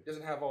 It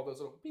doesn't have all those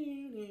little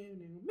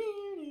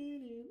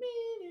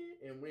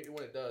and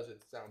when it does,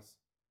 it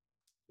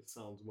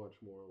sounds much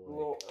more like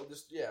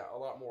a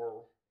lot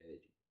more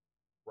edgy,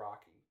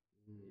 rocky.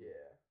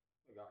 Yeah,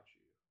 I got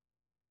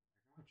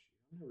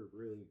you.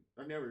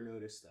 I never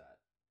noticed that.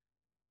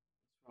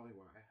 That's probably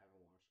why I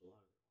haven't watched a lot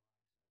of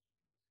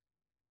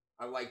it.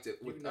 I liked it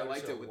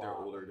with their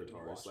older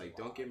guitarists. Like,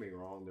 don't get me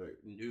wrong, the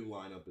new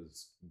lineup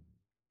is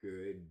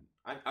good.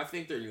 I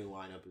think their new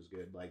lineup is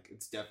good. Like,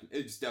 it's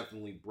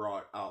definitely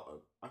brought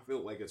out. I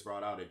feel like it's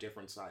brought out a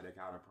different side of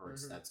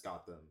Counterparts that's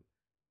got them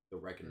the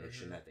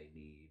recognition that they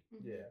need.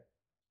 Yeah,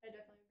 I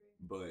definitely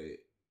agree.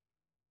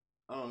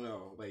 But I don't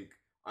know. Like,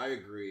 I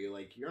agree.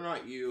 Like, You're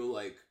Not You.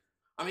 Like,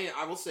 I mean,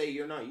 I will say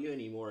You're Not You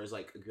Anymore is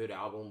like a good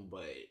album,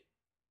 but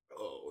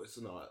it's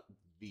not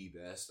the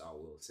best. I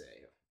will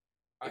say.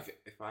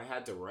 If I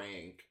had to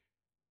rank,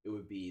 it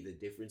would be the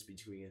difference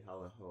between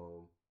Hell and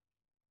Home,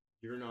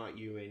 You're Not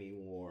You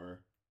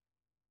Anymore,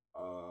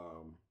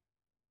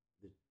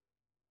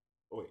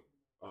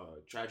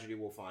 Tragedy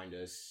Will Find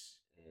Us,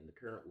 and The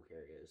Current Will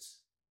Carry Us,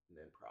 and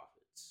then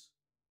Prophets.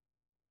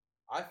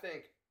 I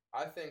think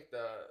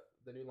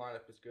the new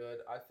lineup is good.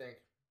 I think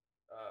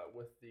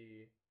with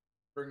the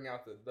bringing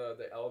out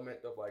the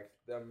element of like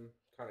them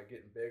kind of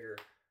getting bigger,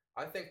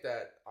 I think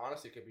that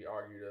honestly could be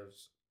argued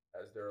as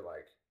they're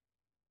like.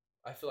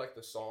 I feel like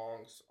the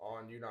songs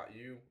on You're Not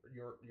You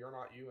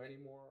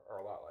Anymore are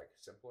a lot like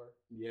simpler.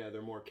 Yeah,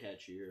 they're more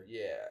catchier.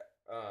 Yeah,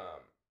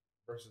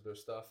 versus their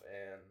stuff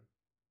and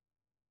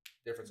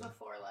difference.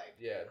 Before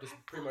just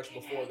pretty much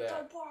before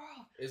that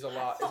is a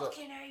lot. I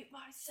fucking hate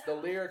myself. The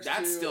lyrics that's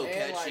too, still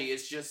catchy. Like,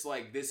 it's just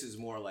like this is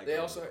more like they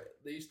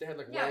used to have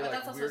like way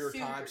like weirder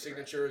time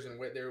signatures and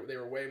they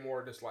were way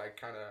more just like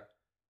kind of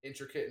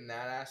intricate in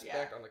that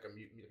aspect on like a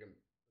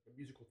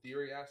musical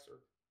theory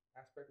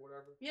aspect,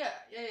 whatever. Yeah.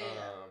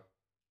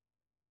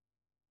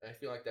 I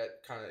feel like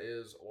that kind of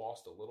is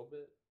lost a little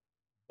bit,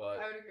 but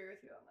I would agree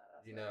with you on that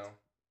aspect. You know,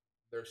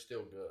 they're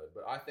still good.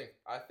 But I think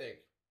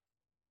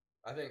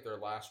their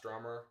last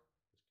drummer,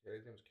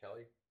 his name was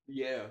Kelly.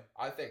 Yeah.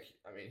 I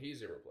mean,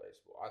 he's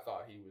irreplaceable. I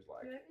thought he was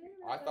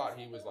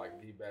like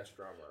the best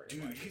drummer.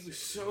 Dude, he was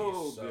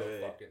so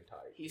good. Fucking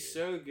tight. He's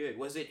so good.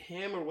 Was it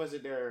him or was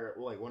it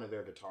one of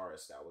their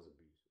guitarists that was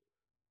abusive?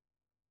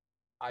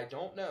 I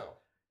don't know.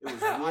 It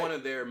was one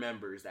of their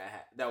members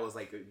that was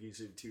like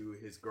abusive to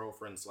his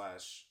girlfriend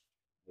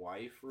 /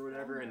 wife or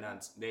whatever, and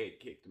they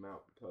had kicked him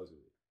out because of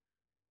it.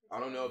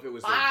 I don't know if it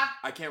was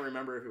I can't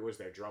remember if it was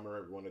their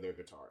drummer or one of their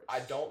guitarists.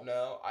 I don't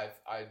know.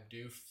 I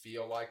do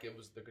feel like it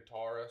was the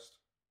guitarist,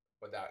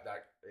 but that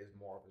is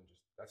more than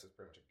just that's just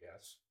pretty much a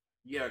guess.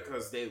 Yeah,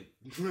 because they.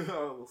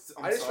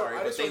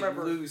 They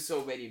lose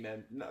so many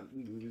men. Not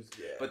lose,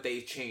 but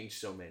they changed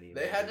so many.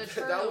 They had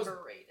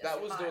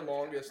that was their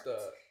longest.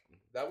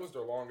 That was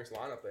their longest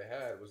lineup they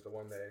had. Was the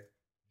one they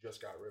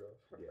just got rid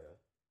of. Yeah,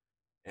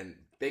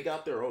 and they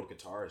got their old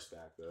guitarist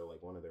back though,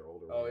 like one of their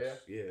older. Oh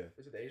ones. Yeah.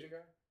 Is it the Asian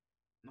guy?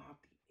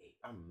 Not the.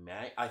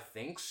 I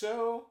think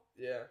so.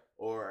 Yeah.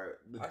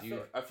 Or the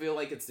dude. I feel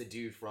like it's the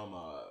dude from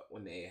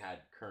when they had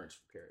Currents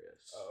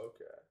Precarious. Oh,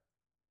 okay.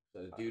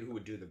 So the dude who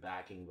would do the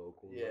backing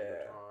vocals on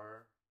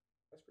guitar.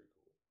 That's pretty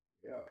cool.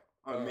 Yeah.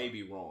 I may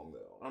be wrong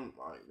though. I don't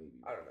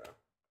know.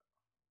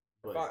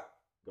 But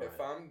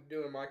if I'm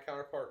doing my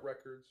counterpart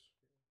records,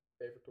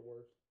 favorite to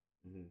worst,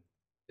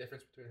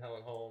 difference between Hell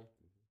and Home,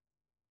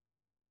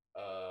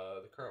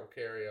 The current will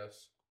carry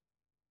us.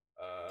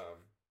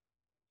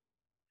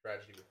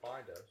 Tragedy will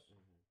find us.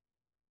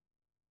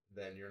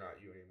 Then you're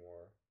not you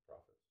anymore.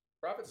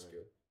 Prophets is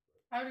good.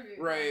 I would agree.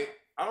 Right.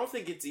 I don't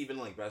think it's even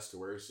like best to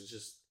worst. It's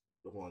just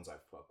the ones I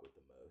fuck with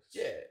the most.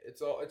 Yeah,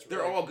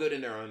 they're all good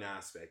in their own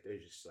aspect. They're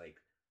just like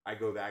I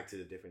go back to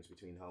the difference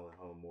between Hell and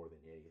Home more than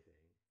anything.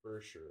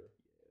 For sure.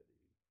 Yeah,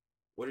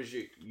 dude. What is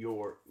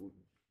your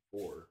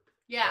 4?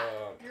 Yeah,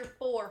 your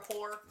 4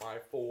 whore. My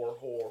 4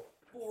 whore.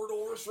 4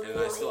 doors for and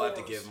I still have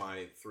to give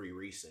my 3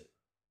 recent.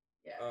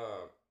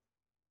 Yeah.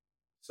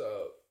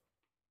 So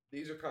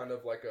these are kind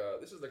of like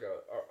this is like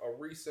a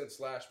recent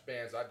 /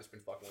 bands I've just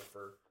been fucking with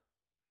for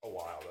a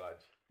while that I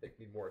think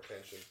need more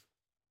attention.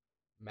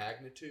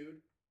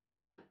 Magnitude.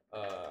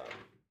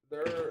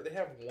 They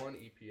have 1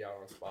 EP out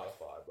on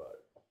Spotify,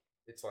 but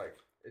it's like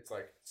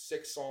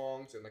 6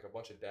 songs and like a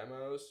bunch of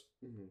demos,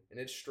 and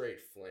it's straight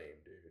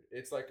flame, dude.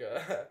 It's like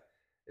a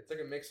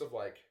mix of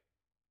like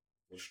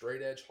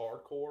straight edge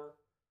hardcore,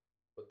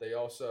 but they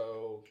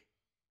also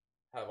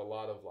have a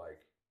lot of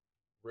like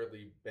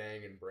really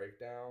banging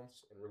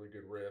breakdowns and really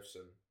good riffs,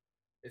 and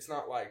it's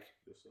not like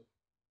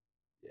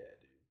yeah,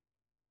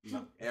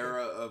 dude.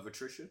 Era of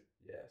Attrition?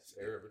 Yes,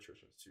 Era of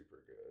Attrition is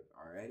super good.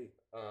 Alrighty.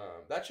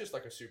 That's just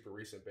like a super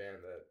recent band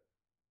that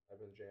I've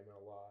been jamming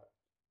a lot.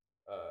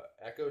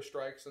 Echo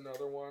Strike's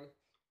another one.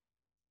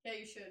 Yeah,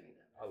 you showed me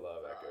that. I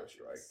love Echo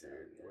Strike,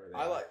 dude. So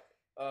I like.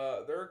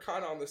 They're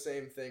kind of on the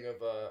same thing of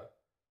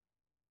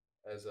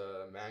as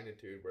a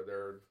Magnitude, where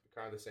they're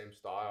kind of the same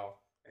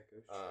style.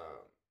 Echo Strike.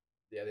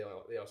 Yeah,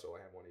 they also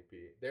only have 1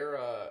 EP.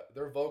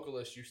 Their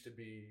vocalist used to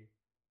be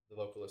the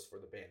vocalist for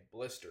the band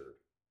Blistered.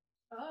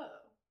 Oh.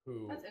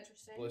 Who that's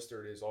interesting.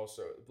 Blistered is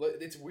also.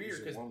 It's weird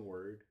because one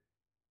word.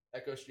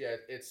 Echo. Yeah,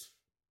 it's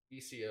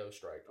ECO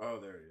Strike.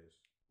 Oh, there it is.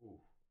 Ooh,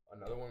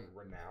 another one,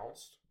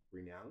 Renounced.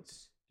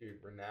 Renounced?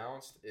 Dude,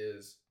 Renounced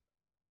is.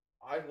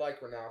 I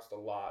like Renounced a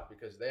lot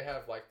because they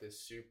have like this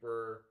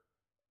super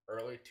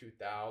early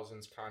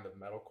 2000s kind of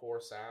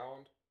metalcore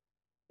sound.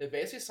 They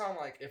basically sound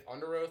like if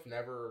Underoath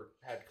never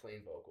had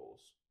clean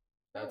vocals.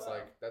 That's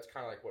that's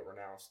kind of like what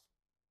Renounced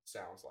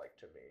sounds like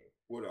to me.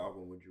 What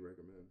album would you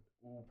recommend?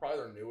 Ooh, probably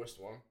their newest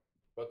one,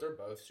 but they're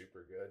both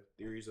super good.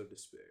 Theories of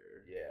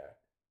Despair. Yeah.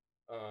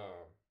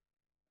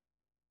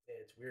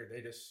 It's weird.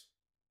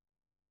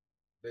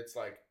 It's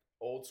like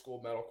old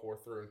school metalcore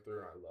through and through,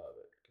 and I love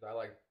it because I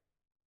like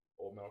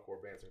old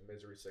metalcore bands like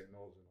Misery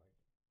Signals and like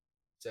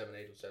 7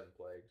 Angels, 7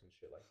 Plagues and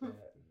shit like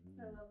that.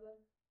 I love them.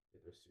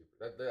 They're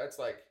super. That's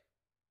like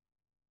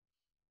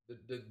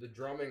the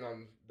drumming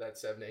on that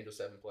 7 Angels,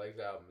 7 Plagues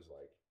album is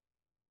like.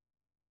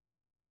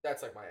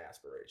 That's like my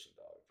aspiration,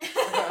 dog.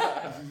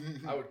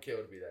 I would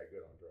kill to be that good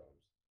on drums.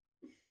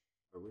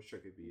 I wish I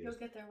could be. You'll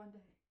get there one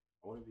day.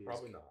 I want to be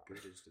probably as not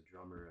good as the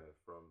drummer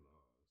from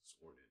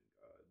Sworn in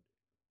God.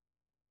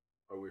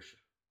 I wish.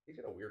 He's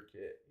got a weird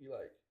kit.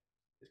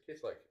 His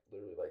kit's like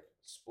literally like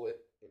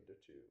split into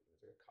 2. It's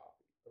like a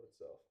copy of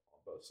itself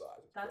on both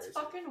sides. It's That's crazy.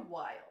 fucking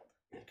wild.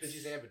 Because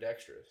he's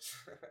ambidextrous.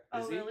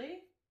 Oh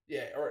really?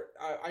 Yeah, or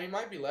I mean, he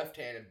might be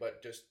left-handed,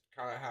 but just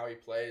kind of how he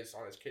plays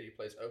on his kit, he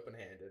plays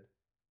open-handed.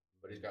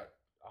 But he's got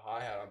a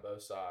hi-hat on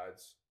both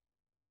sides.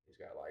 He's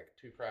got like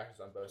 2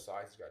 crashes on both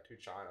sides. He's got 2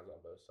 chinas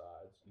on both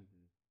sides. And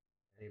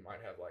he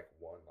might have like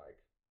 1 like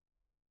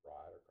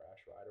ride or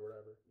crash ride or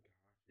whatever.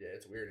 Yeah,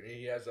 it's weird. And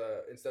he has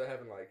instead of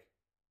having like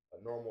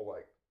a normal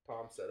like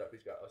tom setup,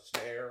 he's got a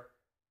snare,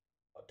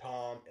 a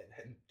tom, and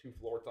then 2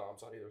 floor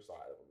toms on either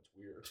side of him. It's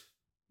weird.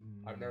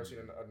 I've never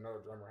seen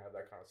another drummer have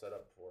that kind of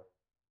setup before.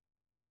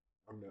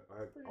 I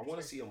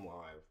want to see him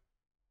live,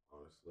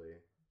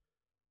 honestly.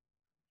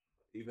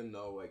 Even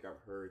though like I've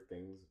heard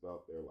things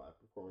about their live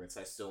performance,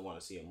 I still want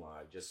to see them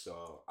live just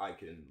so I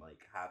can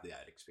like have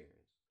that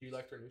experience. Do you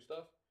like their new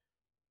stuff?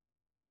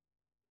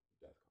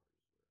 Death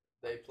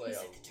Card. They play a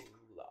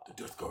lot. The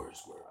Death Card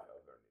is where I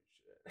love their new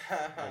shit.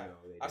 I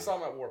know. I saw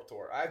them at Warped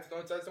Tour. That's the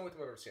only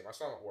time I've ever seen them. I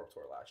saw them at Warped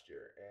Tour last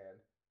year,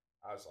 and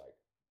I was like,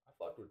 I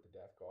fucked with the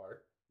Death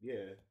Card.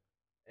 Yeah.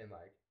 And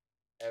like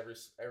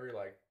every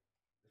like.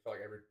 I felt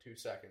like every 2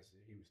 seconds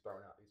he was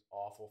throwing out these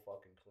awful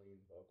fucking clean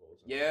vocals.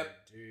 Yep.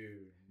 Like,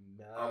 dude,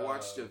 no. I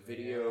watched a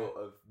video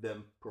of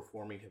them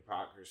performing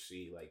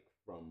Hypocrisy like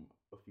from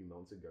a few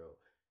months ago,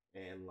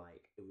 and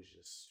like he was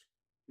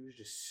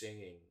just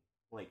singing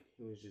like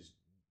he was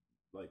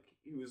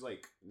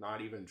like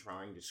not even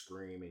trying to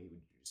scream, and he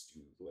would just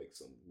do like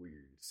some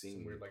weird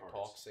singing, like parts.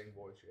 talk sing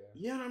voice.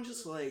 Yeah, and I'm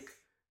just like,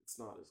 it's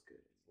not as good.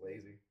 It's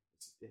lazy.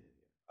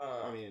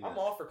 I mean, I'm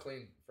all for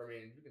clean. I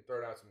mean, you can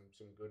throw out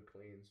some good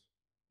cleans.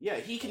 Yeah,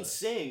 he can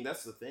sing.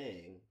 That's the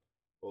thing.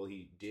 Well,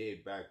 he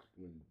did back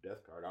when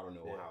Death Card. I don't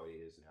know how he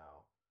is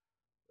now,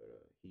 but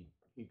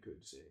he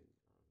could sing.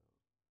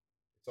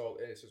 I don't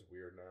know. It's just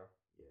weird now.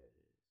 Yeah, it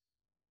is.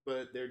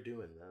 But they're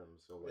doing them,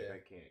 so like I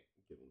can't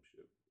give them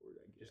shit for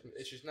it. I guess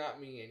it's just not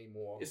me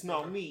anymore. It's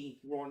not me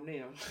right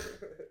now.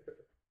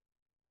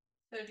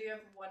 So do you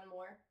have one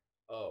more?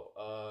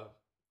 Oh,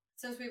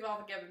 since we've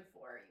all given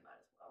 4, you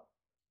might as well.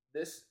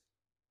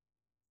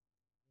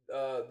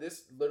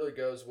 This literally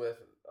goes with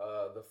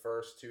the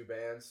first two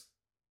bands,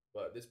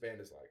 but this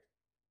band is like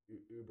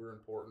uber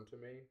important to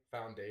me.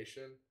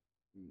 Foundation.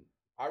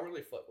 I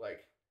really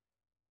like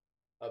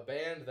a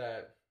band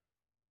that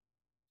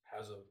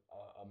has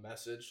a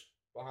message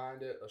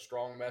behind it, a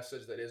strong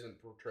message that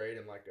isn't portrayed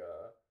in like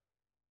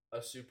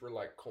a super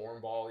like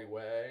cornball-y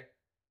way.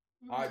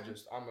 Mm-hmm.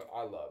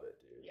 I love it,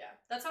 dude. Yeah,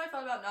 that's how I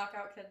felt about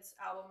Knockout Kid's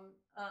album,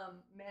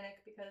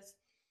 Manic, because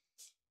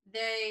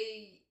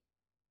I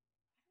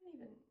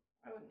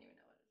wouldn't even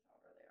know what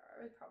genre they are.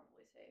 I would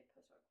probably say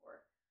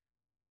post-hardcore,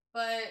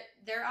 but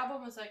their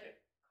album was like a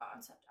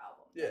concept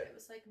album. Yeah, it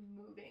was like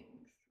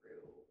moving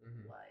through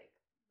like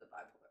the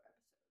bipolar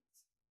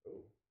episodes.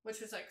 Ooh. Which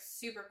was like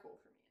super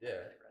cool for me.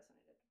 Yeah, that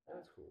really resonated.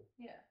 That's cool.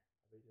 Yeah.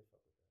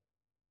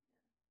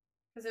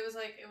 Because it was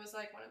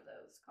like one of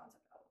those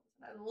concept albums,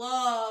 and I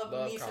love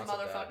me some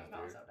motherfucking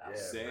concept albums.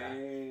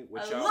 Same.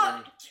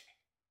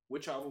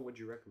 Which album would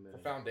you recommend?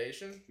 For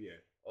Foundation? Yeah.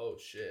 Oh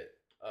shit.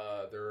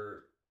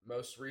 Their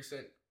most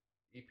recent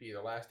EP,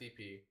 the last EP.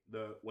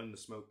 The When the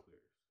Smoke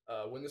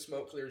Clears. When the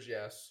Smoke Clears,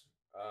 yes.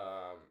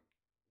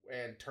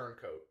 And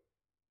Turncoat.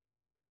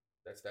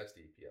 That's the EP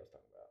I was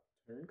talking about.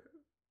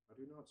 Turncoat? I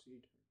do not see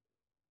Turncoat.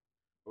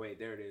 Wait,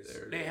 there it is.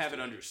 They have it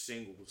under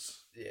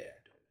singles. Yeah.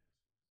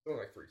 Only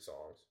like 3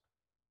 songs.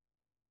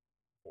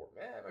 4,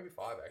 man, maybe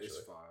 5 actually.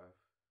 It's 5.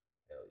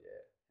 Hell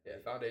yeah. Yeah,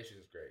 Foundation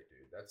is great,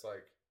 dude. That's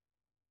like,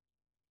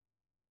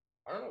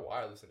 I don't know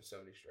why I listen to so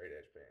many straight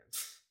edge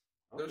bands.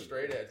 They're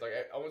straight edge. Like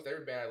almost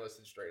every band I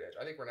listen to straight edge.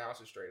 I think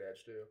Renounce is straight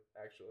edge too,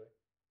 actually.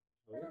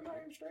 They're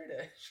not even straight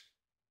edge.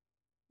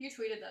 You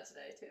tweeted that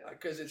today too.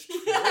 Because it's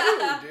true,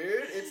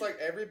 dude. It's like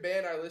every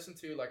band I listen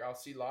to, like I'll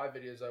see live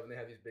videos of, and they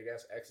have these big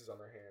ass X's on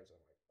their hands. I'm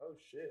like, oh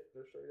shit,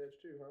 they're straight edge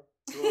too, huh?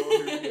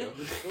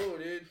 Cool,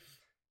 dude.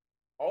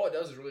 All it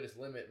does is really just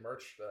limit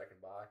merch that I can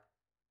buy.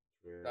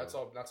 Yeah. That's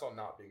all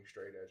not being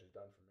straight edge has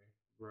done for me.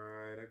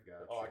 Right, I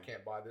got you. Oh, I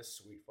can't buy this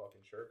sweet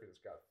fucking shirt because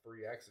it's got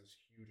 3 X's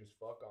huge as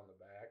fuck on the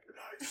back.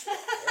 Nice.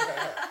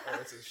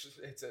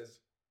 It says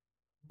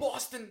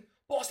Boston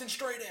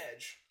straight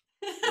edge.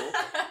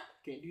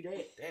 Can't do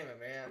that. Damn it,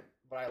 man.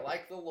 But I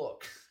like the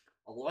look.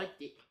 I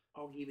liked it.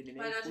 I'll give it an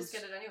Why not just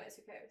get it anyways?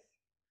 Who cares?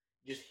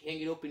 Just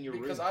hang it up in your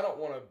room. Because I don't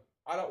want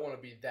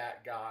to be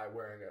that guy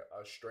wearing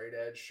a straight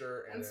edge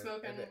shirt and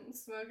smoking a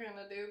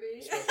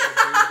doobie.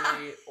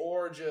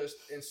 Or just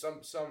in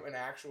an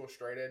actual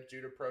straight edge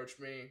dude approach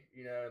me,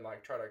 and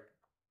like try to,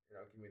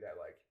 give me that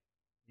like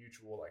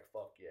mutual like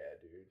fuck yeah,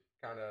 dude,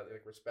 kind of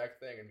like respect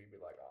thing, and you'd be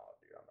like, oh,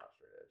 dude, I'm not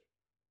straight edge.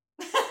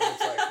 And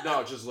it's like,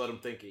 no, just let him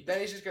think he. Then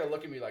he's just gonna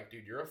look at me like,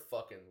 dude, you're a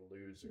fucking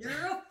loser. You're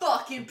a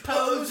fucking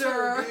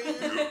poser. Dude.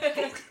 You're a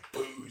fucking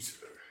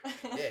poser.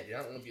 Yeah, dude,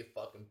 I don't want to be a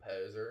fucking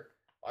poser.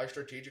 I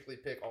strategically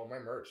pick all my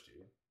merch,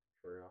 dude.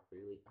 For real,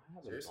 really? I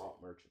haven't bought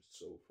merch in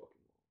so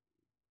fucking long.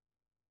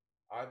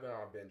 I've been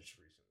on a binge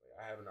recently.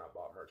 I have not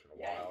bought merch in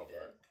a while,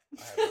 but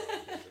I have been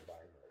on a binge of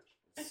buying merch.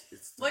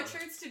 What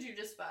shirts did you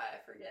just buy? I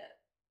forget.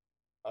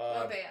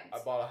 What bands? I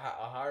bought a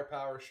Higher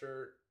Power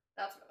shirt.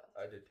 That's what it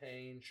was. A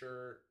Detain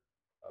shirt.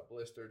 A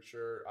Blistered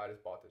shirt. I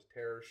just bought this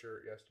Terror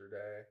shirt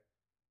yesterday.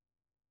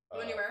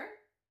 When you were?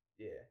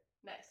 Yeah.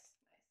 Nice.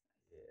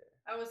 Yeah.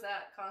 How was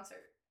that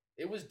concert?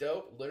 It was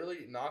dope.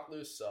 Literally, Knock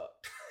Loose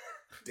sucked.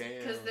 Damn.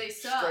 Because they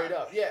suck. Straight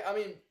up. Yeah, I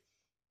mean,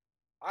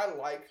 I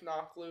like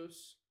Knock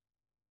Loose.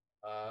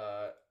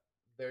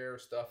 Their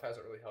stuff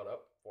hasn't really held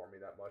up for me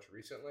that much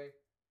recently.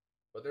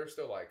 But they're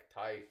still, like,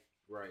 tight.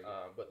 Right.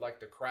 But, like,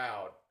 the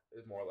crowd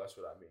is more or less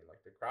what I mean.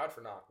 Like, the crowd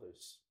for Knock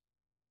Loose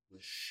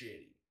was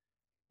shitty.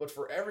 But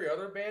for every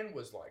other band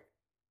was, like,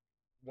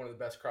 one of the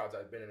best crowds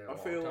I've been in a long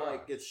time. I feel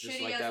like it's just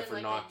shitty like that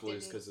for Knock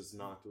Loose because it's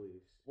Knock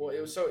Loose. Well,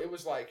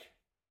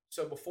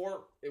 So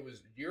before, it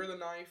was Year of the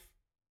Knife,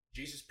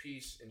 Jesus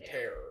Peace, and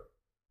Terror.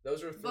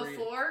 Those are 3...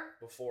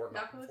 Before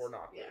Knock Loose.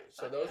 Yeah,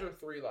 so those are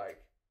 3,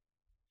 like,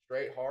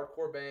 straight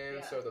hardcore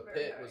bands. Yeah, so the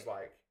pit was,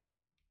 like,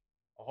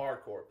 a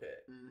hardcore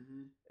pit.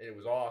 Mm-hmm. And it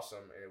was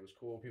awesome, and it was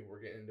cool. People were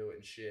getting into it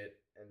and shit.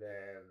 And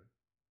then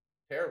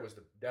Terror was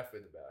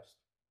definitely the best,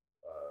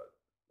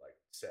 like,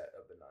 set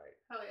of the night.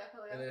 Hell yeah.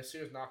 And then as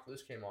soon as Knock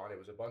Loose came on, it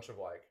was a bunch of,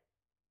 like,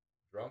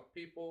 drunk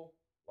people,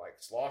 like,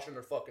 sloshing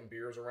their fucking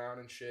beers around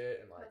and shit,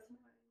 and, like...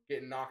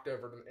 getting knocked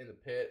over in the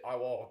pit.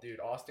 Dude,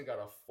 Austin got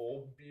a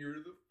full beer to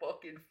the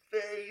fucking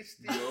face,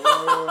 dude.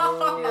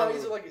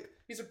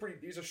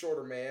 He's a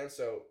shorter man,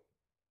 so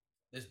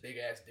this big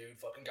ass dude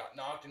fucking got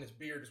knocked and his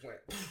beer just went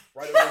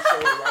right over his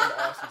shoulder, right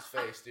into Austin's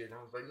face, dude. And I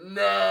was like,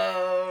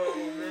 no,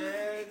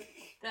 man.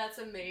 That's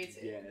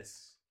amazing.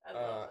 Yes. I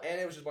love that.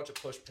 And it was just a bunch of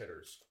push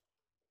pitters.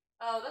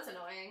 Oh, that's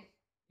annoying.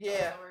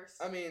 Yeah.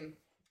 I mean,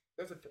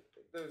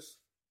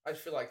 I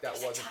feel like that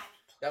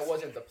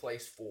wasn't the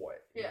place for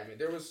it. You know what I mean?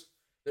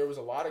 There was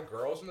a lot of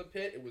girls in the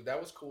pit. That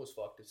was cool as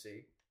fuck to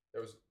see.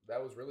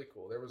 That was really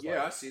cool. There was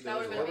I see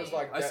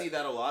that. I see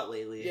that a lot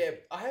lately. Yeah,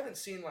 I haven't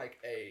seen like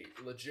a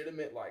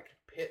legitimate like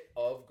pit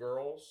of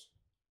girls.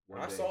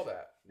 I saw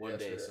that one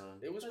day, son.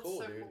 It was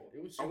cool, dude.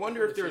 It was. I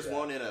wonder if there's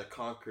one in a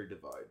Concord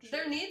Divide.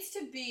 There needs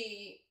to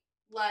be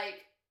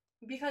like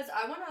Because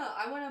I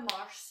wanna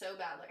mosh so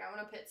bad, like I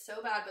wanna pit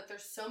so bad, but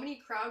there's so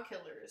many crowd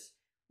killers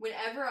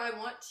whenever I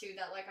want to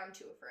that like I'm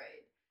too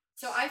afraid.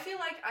 So I feel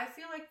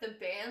like the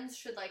bands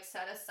should like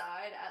set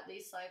aside at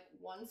least like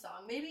one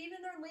song, maybe even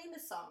their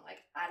lamest song. Like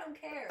I don't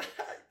care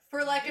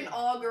for like an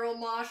all-girl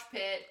mosh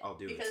pit. I'll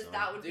do because it,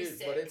 that would be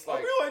sick. But it's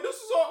like this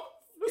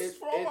is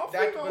for all my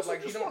females. But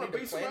like you don't need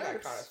to plan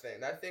that kind of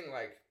thing. That thing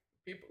like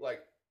people like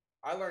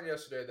I learned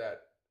yesterday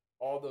that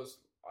all those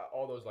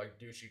like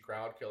douchey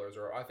crowd killers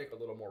are I think a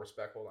little more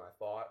respectful than I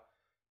thought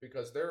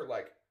because they're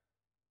like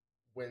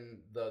when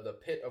the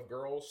pit of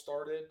girls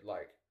started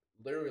like.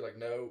 Literally, like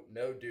no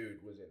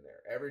dude was in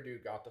there. Every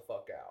dude got the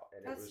fuck out,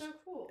 and that's it was so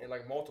cool. And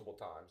like multiple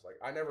times, like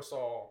I never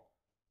saw.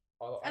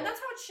 And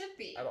that's how it should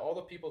be. Out of all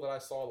the people that I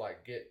saw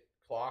like get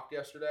clocked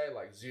yesterday,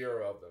 like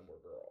 0 of them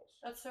were girls.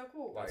 That's so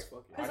cool. Like,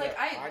 because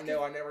I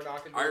never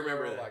knocked into I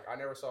remember girl. that. Like I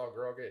never saw a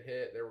girl get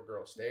hit. There were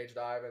girls stage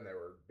diving. There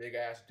were big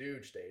ass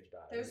dudes stage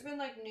diving. There's been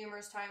like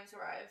numerous times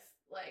where I've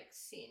like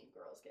seen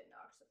girls get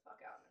knocked the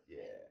fuck out.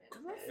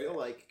 I feel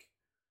like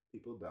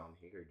people down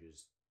here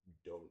just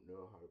don't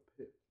know how to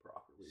pit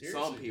properly.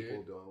 Seriously, some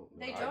people don't.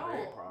 They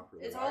don't.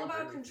 Properly. It's all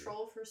about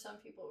control for some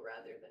people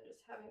rather than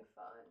just having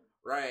fun.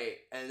 Right,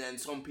 and then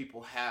some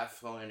people have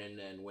fun, and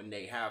then when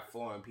they have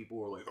fun,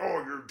 people are like,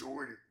 "Oh, you're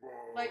doing it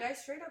wrong." Like I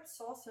straight up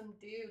saw some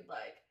dude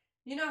like.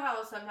 You know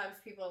how sometimes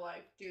people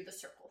like do the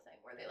circle thing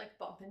where they like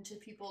bump into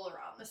people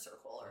around the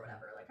circle or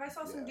whatever. Like I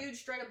saw some dude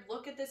straight up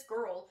look at this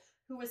girl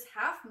who was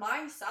half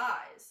my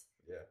size.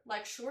 Yeah.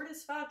 Like short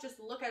as fuck, just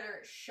look at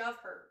her, shove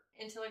her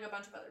into like a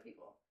bunch of other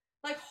people.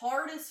 Like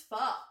hard as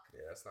fuck.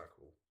 Yeah, that's not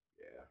cool.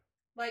 Yeah.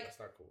 Like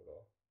that's not cool at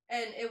all.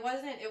 And it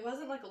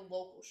wasn't like a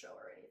local show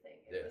or anything.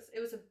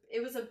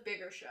 It was a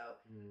bigger show.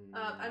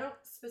 I don't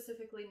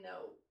specifically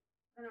know.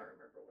 I don't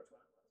remember which one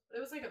it was. But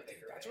it was like a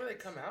bigger. That's where they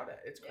come out at.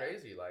 It's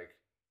crazy. Like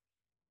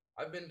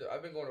I've been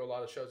going to a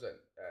lot of shows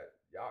at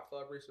Yacht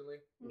Club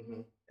recently,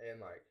 and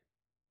like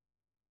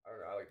I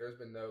don't know, like there's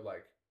been no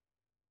like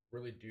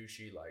really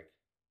douchey like.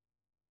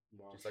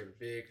 Just like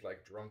big,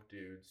 like drunk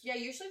dudes. Yeah,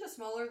 usually the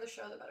smaller the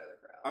show, the better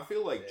the crowd. I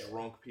feel like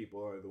drunk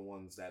people are the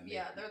ones that make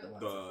they're the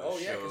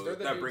ones. Because they're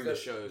the that dudes bring the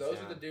shows. Those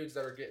are the dudes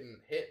that are getting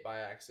hit by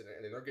accident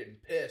and then they're getting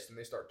pissed and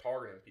they start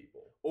targeting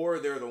people. Or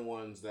they're the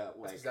ones that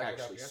like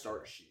exactly actually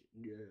start shit.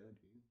 Yeah,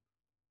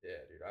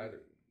 dude.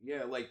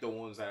 Yeah, like the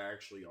ones that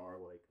actually are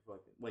like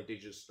fucking like they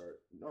just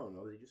start. No,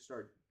 they just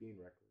start being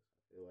reckless.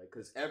 I feel like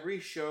because every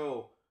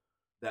show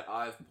that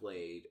I've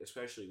played,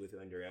 especially with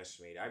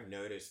Underestimate, I've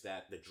noticed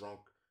that the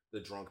drunk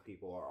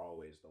people are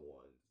always the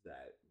ones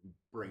that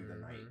bring the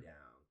night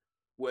down.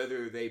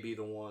 Whether they be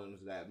the ones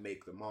that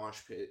make the mosh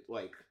pit,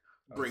 like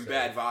bring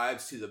bad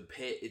vibes to the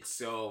pit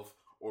itself,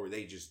 or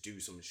they just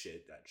do some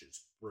shit that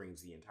just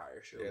brings the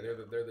entire show. Yeah,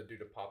 they're the dude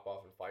to pop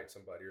off and fight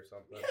somebody or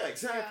something. Yeah,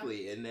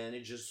 exactly. And then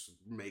it just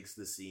makes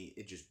the scene.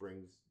 It just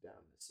brings down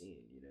the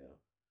scene, you know.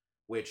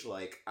 Which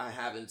like I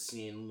haven't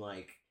seen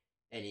like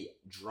any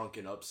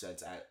drunken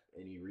upsets at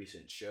any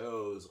recent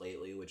shows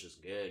lately, which is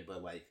good.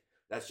 But like.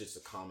 That's just a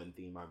common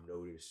theme I've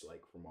noticed,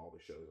 like, from all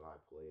the shows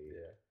I've played.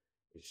 Yeah.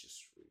 It's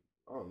just,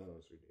 I don't know,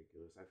 it's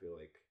ridiculous. I feel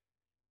like,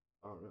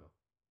 I don't know.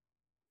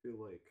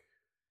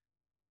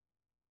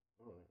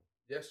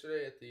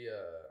 Yesterday at the,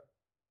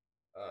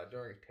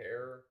 during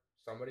Terror,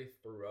 somebody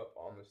threw up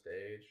on the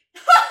stage.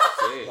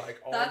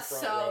 Like, on that's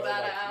front so row.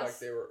 badass. Like,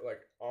 they were,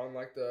 like, on,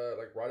 like,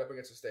 right up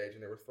against the stage,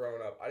 and they were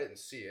throwing up. I didn't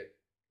see it,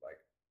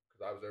 like,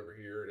 because I was over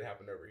here. It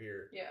happened over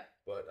here. Yeah.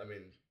 But, I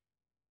mean,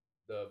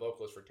 the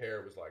vocalist for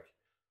Terror was like,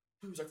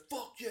 he was like,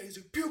 fuck yeah, he's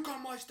like, puke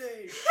on my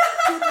stage!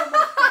 Puke on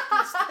my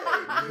fucking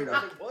stage! Dude, I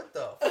was like, what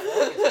the fuck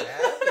is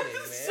happening,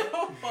 man?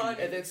 So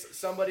funny. And then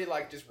somebody,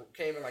 like, just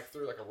came and, like,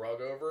 threw, like, a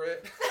rug over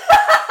it.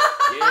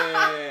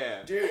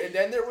 Yeah. Dude, and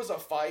then there was a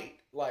fight,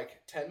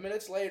 like, 10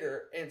 minutes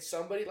later, and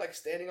somebody, like,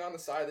 standing on the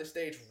side of the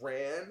stage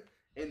ran,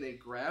 and they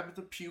grabbed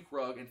the puke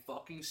rug and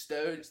fucking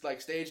stage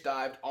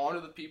dived onto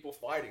the people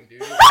fighting,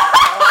 dude.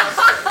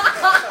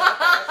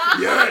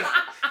 Yes!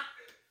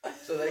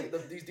 So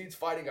these dudes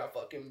fighting got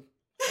fucking...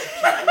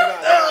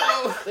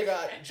 They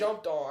got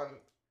jumped on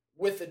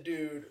with the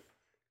dude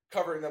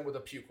covering them with a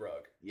puke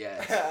rug.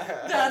 Yes.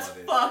 That's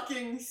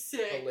fucking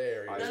sick.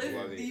 Hilarious. That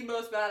is the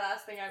most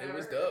badass thing I've ever heard. It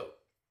was dope.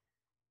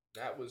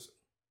 That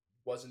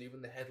wasn't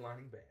even the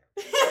headlining band.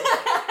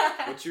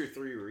 What's your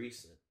 3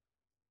 recent?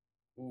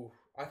 Ooh,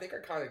 I think I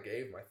kind of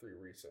gave my 3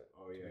 recent.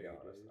 Oh yeah, to be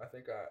honest. did.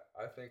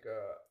 I think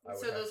I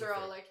so those are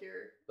all like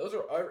your. Those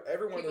are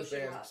every one of those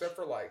bands watch. except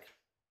for like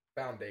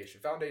Foundation.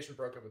 Foundation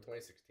broke up in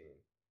 2016.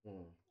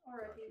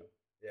 Alright.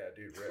 Yeah,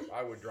 dude, rip.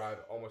 I would drive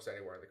almost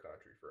anywhere in the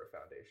country for a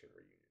Foundation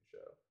reunion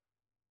show.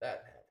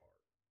 That and have heart.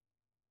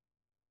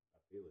 I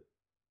feel it.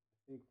 I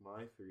think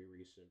my 3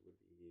 recent would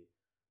be.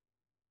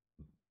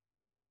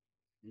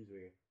 Excuse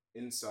me.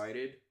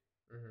 Incited.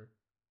 Mm-hmm.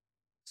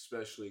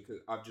 Especially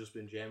because I've just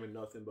been jamming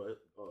nothing but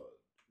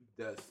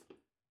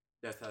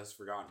Death Has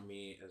Forgotten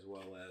Me, as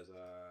well as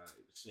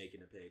Snake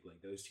and a Pig.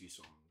 Like those 2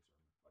 songs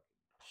are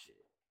fucking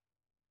shit.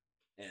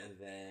 And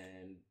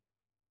then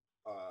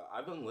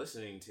I've been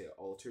listening to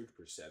Altered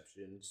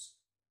Perceptions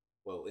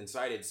well,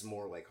 Incited's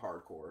more like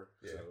hardcore.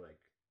 Yeah. So like,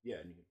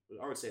 yeah,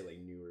 I would say like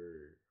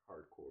newer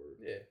hardcore.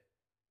 Yeah.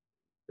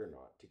 They're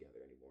not together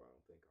anymore, I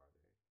don't think, are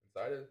they?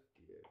 Inciteded?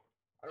 Yeah.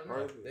 I don't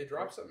know. They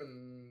dropped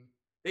something.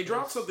 They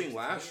dropped something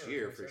last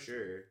year for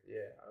sure.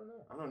 Yeah, I don't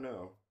know. I don't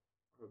know.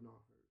 I have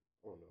not heard.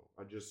 I don't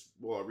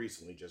know. I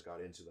recently just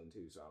got into them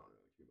too, so I don't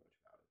know too much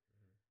about it.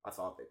 Mm-hmm. I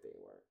thought that they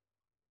weren't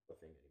a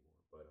thing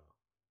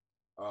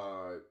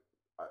anymore,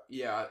 but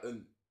yeah,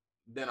 and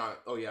then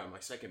my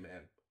second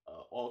band,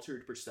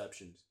 Altered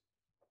Perceptions.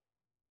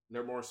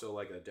 They're more so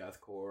like a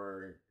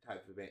deathcore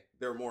type of band.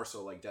 They're more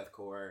so like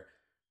deathcore,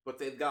 but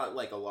they've got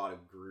like a lot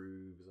of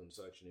grooves and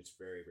such, and it's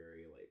very,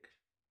 very like.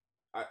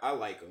 I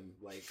like them.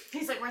 Like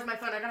he's like, "Where's my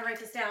phone? I gotta write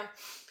this down."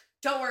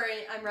 Don't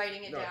worry, I'm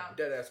writing it down.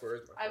 Dead ass.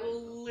 Where's my phone? I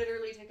will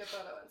literally take a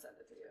photo and send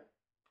it to you.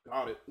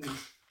 Got it.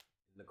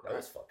 That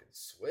was fucking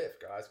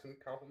swift, guys. Can we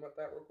compliment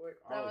that real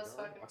quick? That was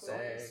fucking cool.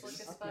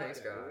 Thanks,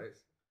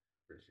 guys.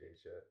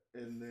 Appreciate you.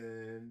 And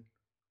then,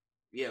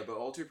 yeah, but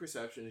Altered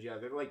Perceptions, yeah,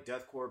 they're like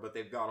deathcore, but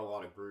they've got a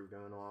lot of groove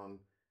going on.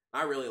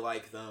 I really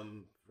like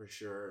them for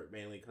sure,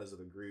 mainly because of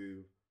the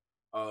groove.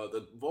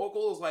 The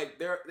vocals, like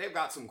they've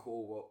got some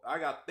cool.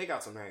 They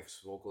got some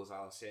nice vocals,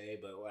 I'll say,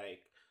 but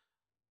like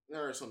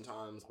there are some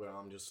times where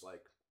I'm just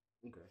like,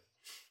 okay,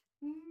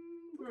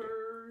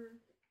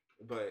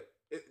 but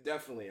it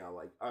definitely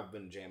I've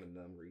been jamming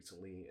them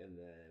recently. And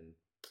then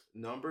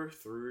number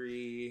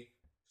 3,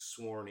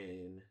 Sworn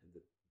In,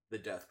 the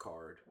Death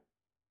Card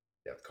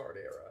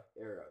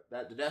era.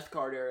 That the Death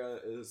Card era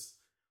is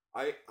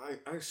I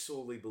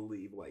solely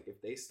believe like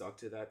if they stuck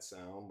to that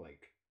sound,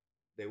 like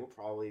they will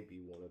probably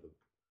be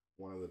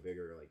one of the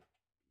bigger like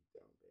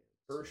down bands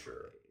for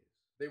sure.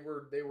 They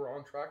were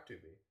on track to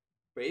be.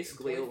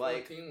 Basically, in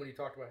 2014, like when you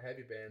talked about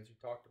heavy bands, you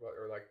talked about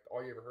or like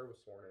all you ever heard was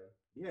Sworn In.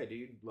 Yeah,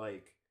 dude.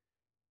 Like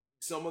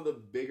some of the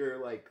bigger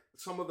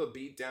some of the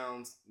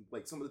beatdown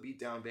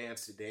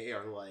bands today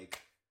are like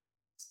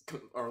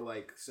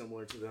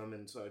similar to them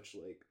and such.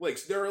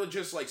 Like there are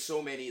just like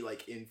so many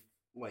like in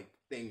like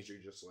things you're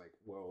just like,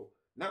 well,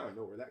 now I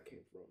know where that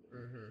came from.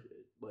 Mm-hmm.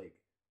 Like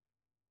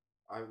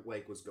I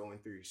was going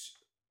through.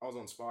 I was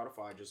on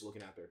Spotify just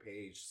looking at their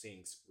page,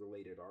 seeing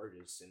related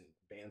artists and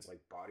bands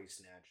like Body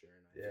Snatcher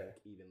and I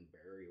think even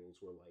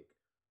Burials were like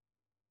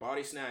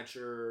Body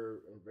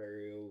Snatcher and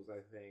Burials.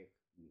 I think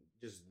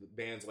just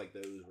bands like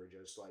those were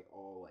just like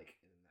all like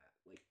in that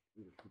like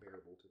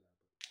comparable to that.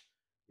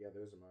 But yeah,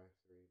 those are my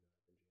 3 that I've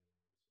been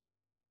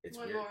jamming.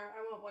 It's one weird. More. I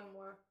want one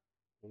more.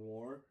 One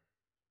more.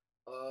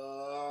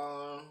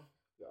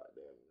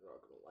 Goddamn, you're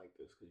not gonna like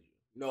this because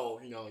you know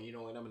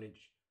what I'm gonna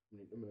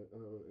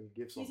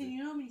give something. He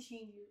said, I'm gonna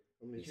change it.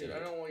 He said, I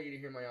don't want you to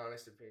hear my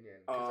honest opinion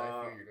because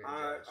I fear you're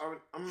gonna judge.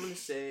 I'm gonna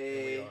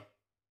say,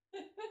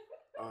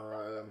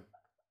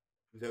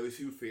 Those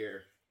Who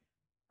Fear.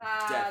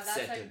 Death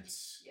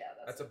Sentence.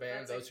 That's a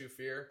band. Those Who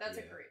Fear. That's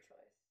a great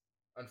choice.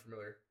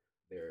 Unfamiliar.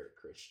 They're a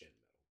Christian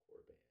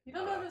metalcore band. You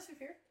don't know Those Who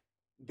Fear?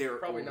 They're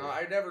probably not.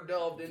 I never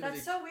delved into.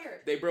 That's so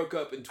weird. They broke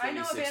up in 2016. I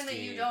know a band that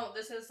you don't.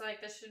 This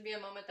should be a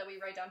moment that we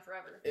write down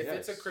forever. If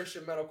it's a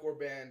Christian metalcore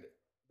band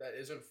that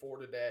isn't for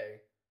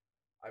today,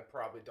 I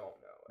probably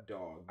don't know it.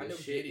 Dog,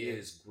 this shit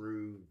is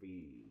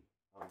groovy.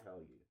 I'm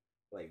telling you,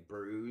 like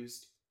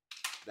Bruised,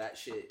 that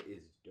shit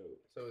is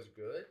dope. So it's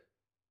good.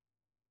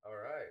 All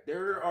right.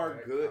 There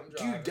are good,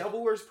 dude.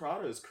 Devil Wears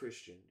Prada is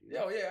Christian. Dude.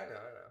 Oh yeah,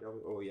 I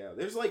know. Oh yeah,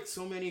 there's like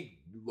so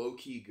many low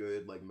key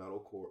good like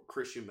metalcore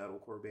Christian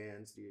metalcore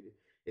bands, dude.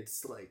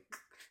 It's like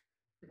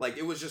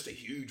it was just a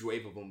huge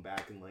wave of them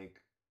back in like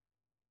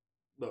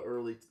the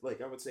early, like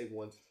I would say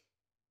when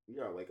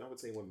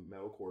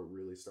metalcore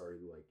really started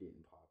like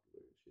getting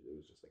popular and shit. It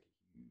was just like a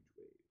huge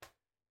wave,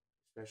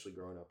 especially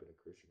growing up in a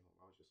Christian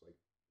home. I was just like,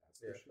 that's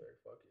Christian.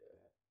 Fuck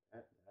yeah.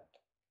 That.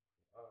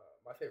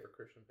 My favorite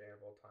Christian band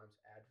of all time is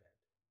Advent.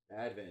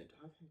 Advent.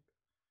 I think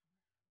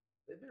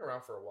they've been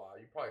around for a while.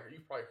 You've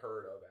probably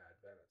heard of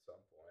Advent at some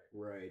point.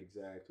 Right.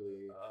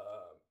 Exactly.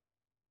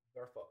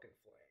 They're fucking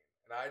flame.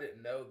 And I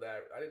didn't know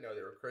that. I didn't know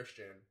they were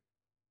Christian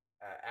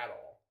at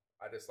all.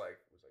 I just was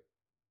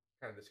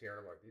kind of just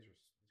hearing them like these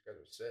guys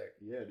are sick.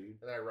 Yeah,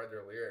 dude. And then I read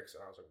their lyrics and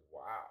I was like,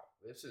 wow,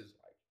 this is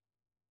like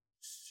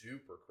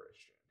super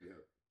Christian. Yeah.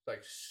 It's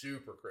like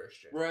super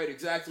Christian. Right,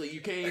 exactly.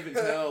 You can't even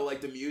tell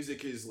like the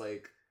music is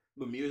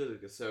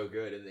so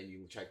good, and then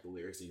you check the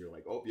lyrics and you're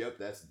like, oh, yep,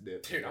 that's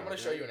it. Dude, I'm gonna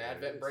show you an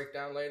Advent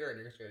breakdown later, and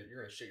you're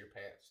gonna shit your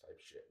pants type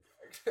shit.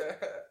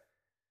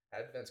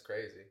 Advent's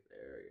crazy.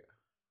 There you go.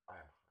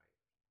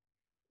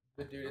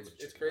 But dude,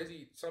 it's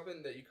crazy.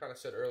 Something that you kind of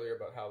said earlier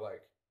about how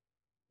like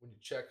when you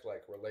check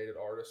like related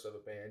artists of a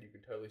band, you can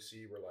totally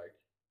see where like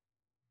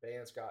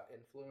bands got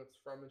influence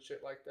from and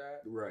shit like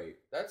that. Right.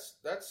 That's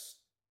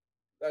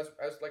as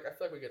like I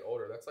feel like we get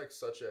older. That's like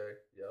such a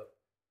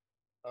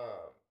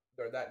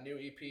that new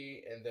EP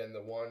and then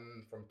the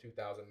one from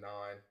 2009,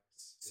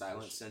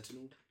 Silent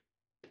Sentinel.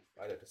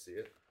 I'd have to see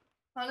it.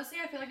 Honestly,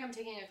 I feel like I'm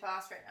taking a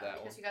class right now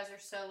because you guys are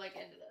so like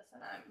into this,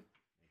 and I'm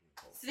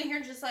sitting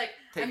here just like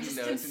I'm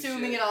just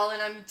consuming it all,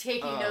 and I'm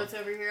taking notes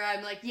over here.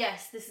 I'm like,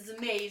 yes, this is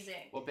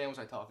amazing. What band was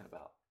I talking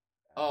about?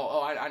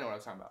 I know what I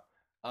was talking about.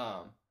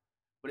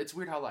 But it's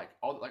weird how like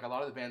a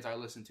lot of the bands I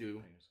listen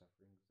to.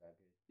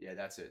 Yeah,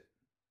 that's it.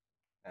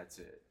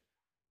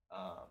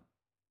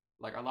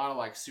 Like a lot of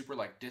like super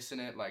like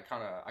dissonant, like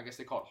kind of, I guess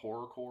they call it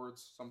horror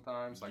chords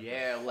sometimes. Like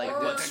like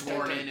what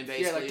Sworn In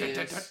basically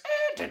is.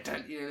 You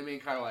know what I mean?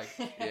 Kind of like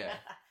yeah.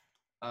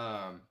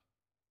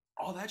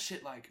 All that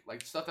shit, like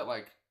stuff that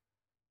like,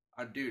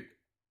 dude,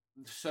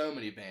 so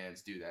many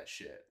bands do that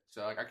shit.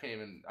 So like I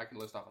can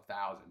list off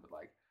 1,000, but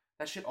like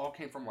that shit all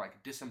came from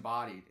like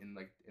Disembodied in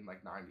like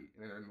 90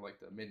 in like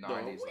the mid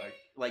 90s,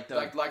 like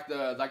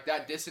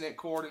that dissonant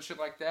chord and shit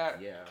like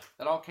that. Yeah,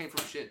 that all came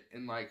from shit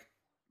in like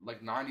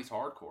 90s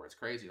hardcore. It's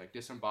crazy. Like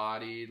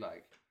Disembodied,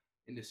 like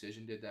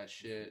Indecision did that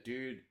shit,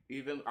 dude.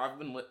 Even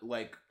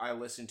I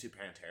listened to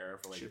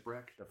Pantera for like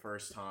Shipwreck the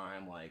first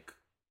time like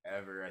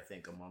ever, I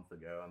think a month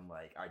ago, and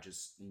like I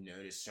just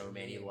noticed so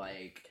many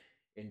like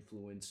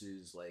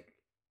influences. Like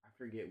I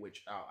forget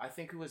which I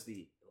think it was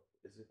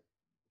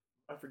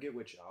I forget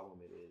which album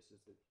it is.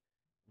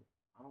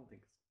 I don't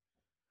think it's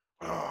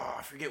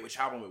I forget which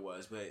album it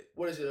was, but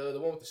what is it? The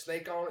one with the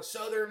snake on it?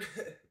 Southern?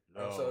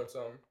 No. Southern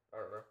something. I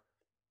don't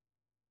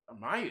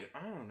know.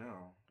 I don't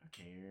know. I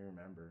can't even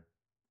remember.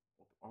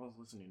 I was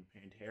listening to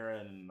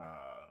Pantera and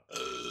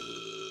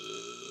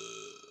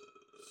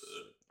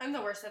I'm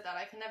the worst at that.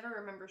 I can never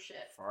remember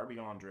shit. Far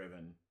Beyond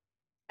Driven.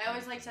 I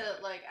always like to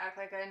like act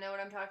like I know what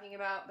I'm talking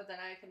about, but then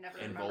I can never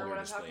remember what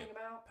I'm talking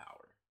about.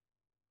 Power.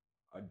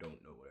 I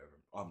don't know whatever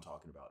I'm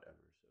talking about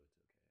ever, so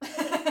it's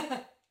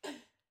okay.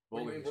 What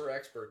do you mean we're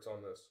experts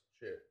on this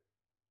shit?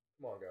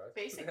 Come on, guys.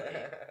 Basically.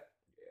 Yeah.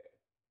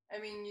 I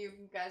mean, you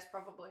guys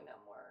probably know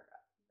more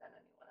than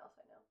anyone else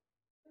I know.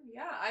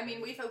 Yeah, I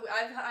mean,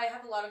 I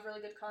have a lot of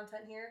really good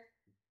content here.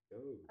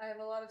 Oh. I have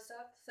a lot of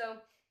stuff. So,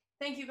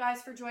 thank you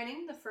guys for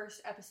joining the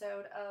first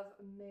episode of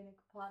Manic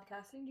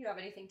Podcasting. Do you have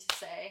anything to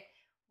say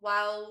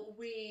while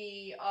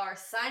we are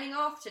signing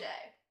off today?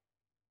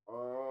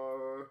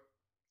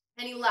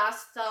 Any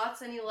last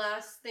thoughts? Any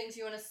last things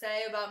you want to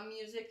say about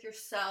music,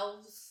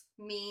 yourselves,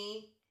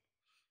 me,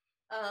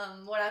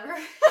 whatever?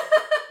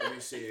 Let me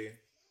see.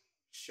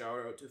 Shout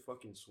out to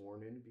fucking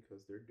Sworn In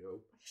because they're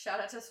dope. Shout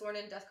out to Sworn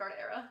In Death Guard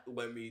Era.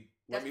 Let me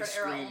Era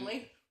scream.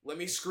 only. Let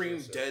me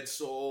scream Dead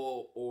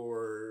Soul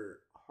or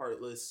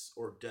Heartless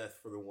or Death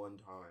for the one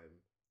time.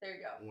 There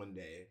you go. One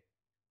day.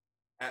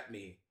 At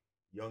me,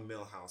 Young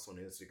Millhouse on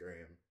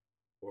Instagram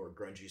or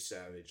Grungy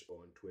Savage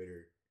on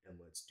Twitter, and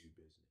let's do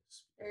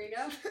business. There you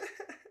go.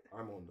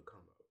 I'm on the come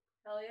up.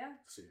 Hell yeah.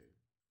 Soon.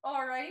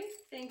 Alrighty.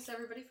 Thanks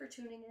everybody for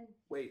tuning in.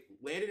 Wait,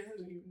 Landon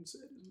hasn't even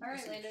said his Alright,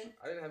 message. Landon.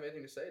 I didn't have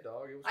anything to say,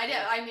 dog. It was I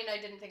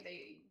didn't think that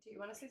you... Do you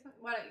want to say something?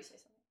 Why don't you say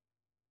something?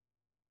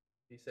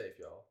 Be safe,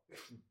 y'all.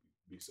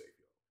 Be safe,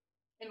 y'all.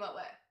 In what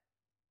way?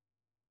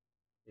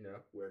 You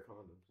know, wear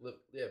condoms.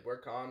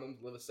 Wear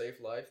condoms. Live a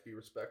safe life. Be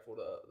respectful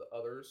to the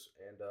others,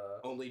 and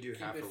only do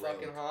half keep the it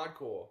fucking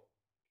hardcore.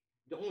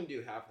 Only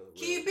do half of the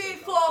Keep it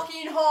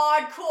fucking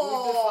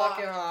hardcore. Keep it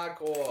fucking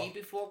hardcore. Keep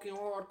it fucking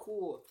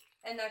hardcore.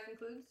 And that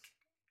concludes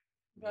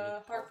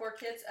the Hardcore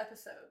Kids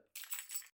episode.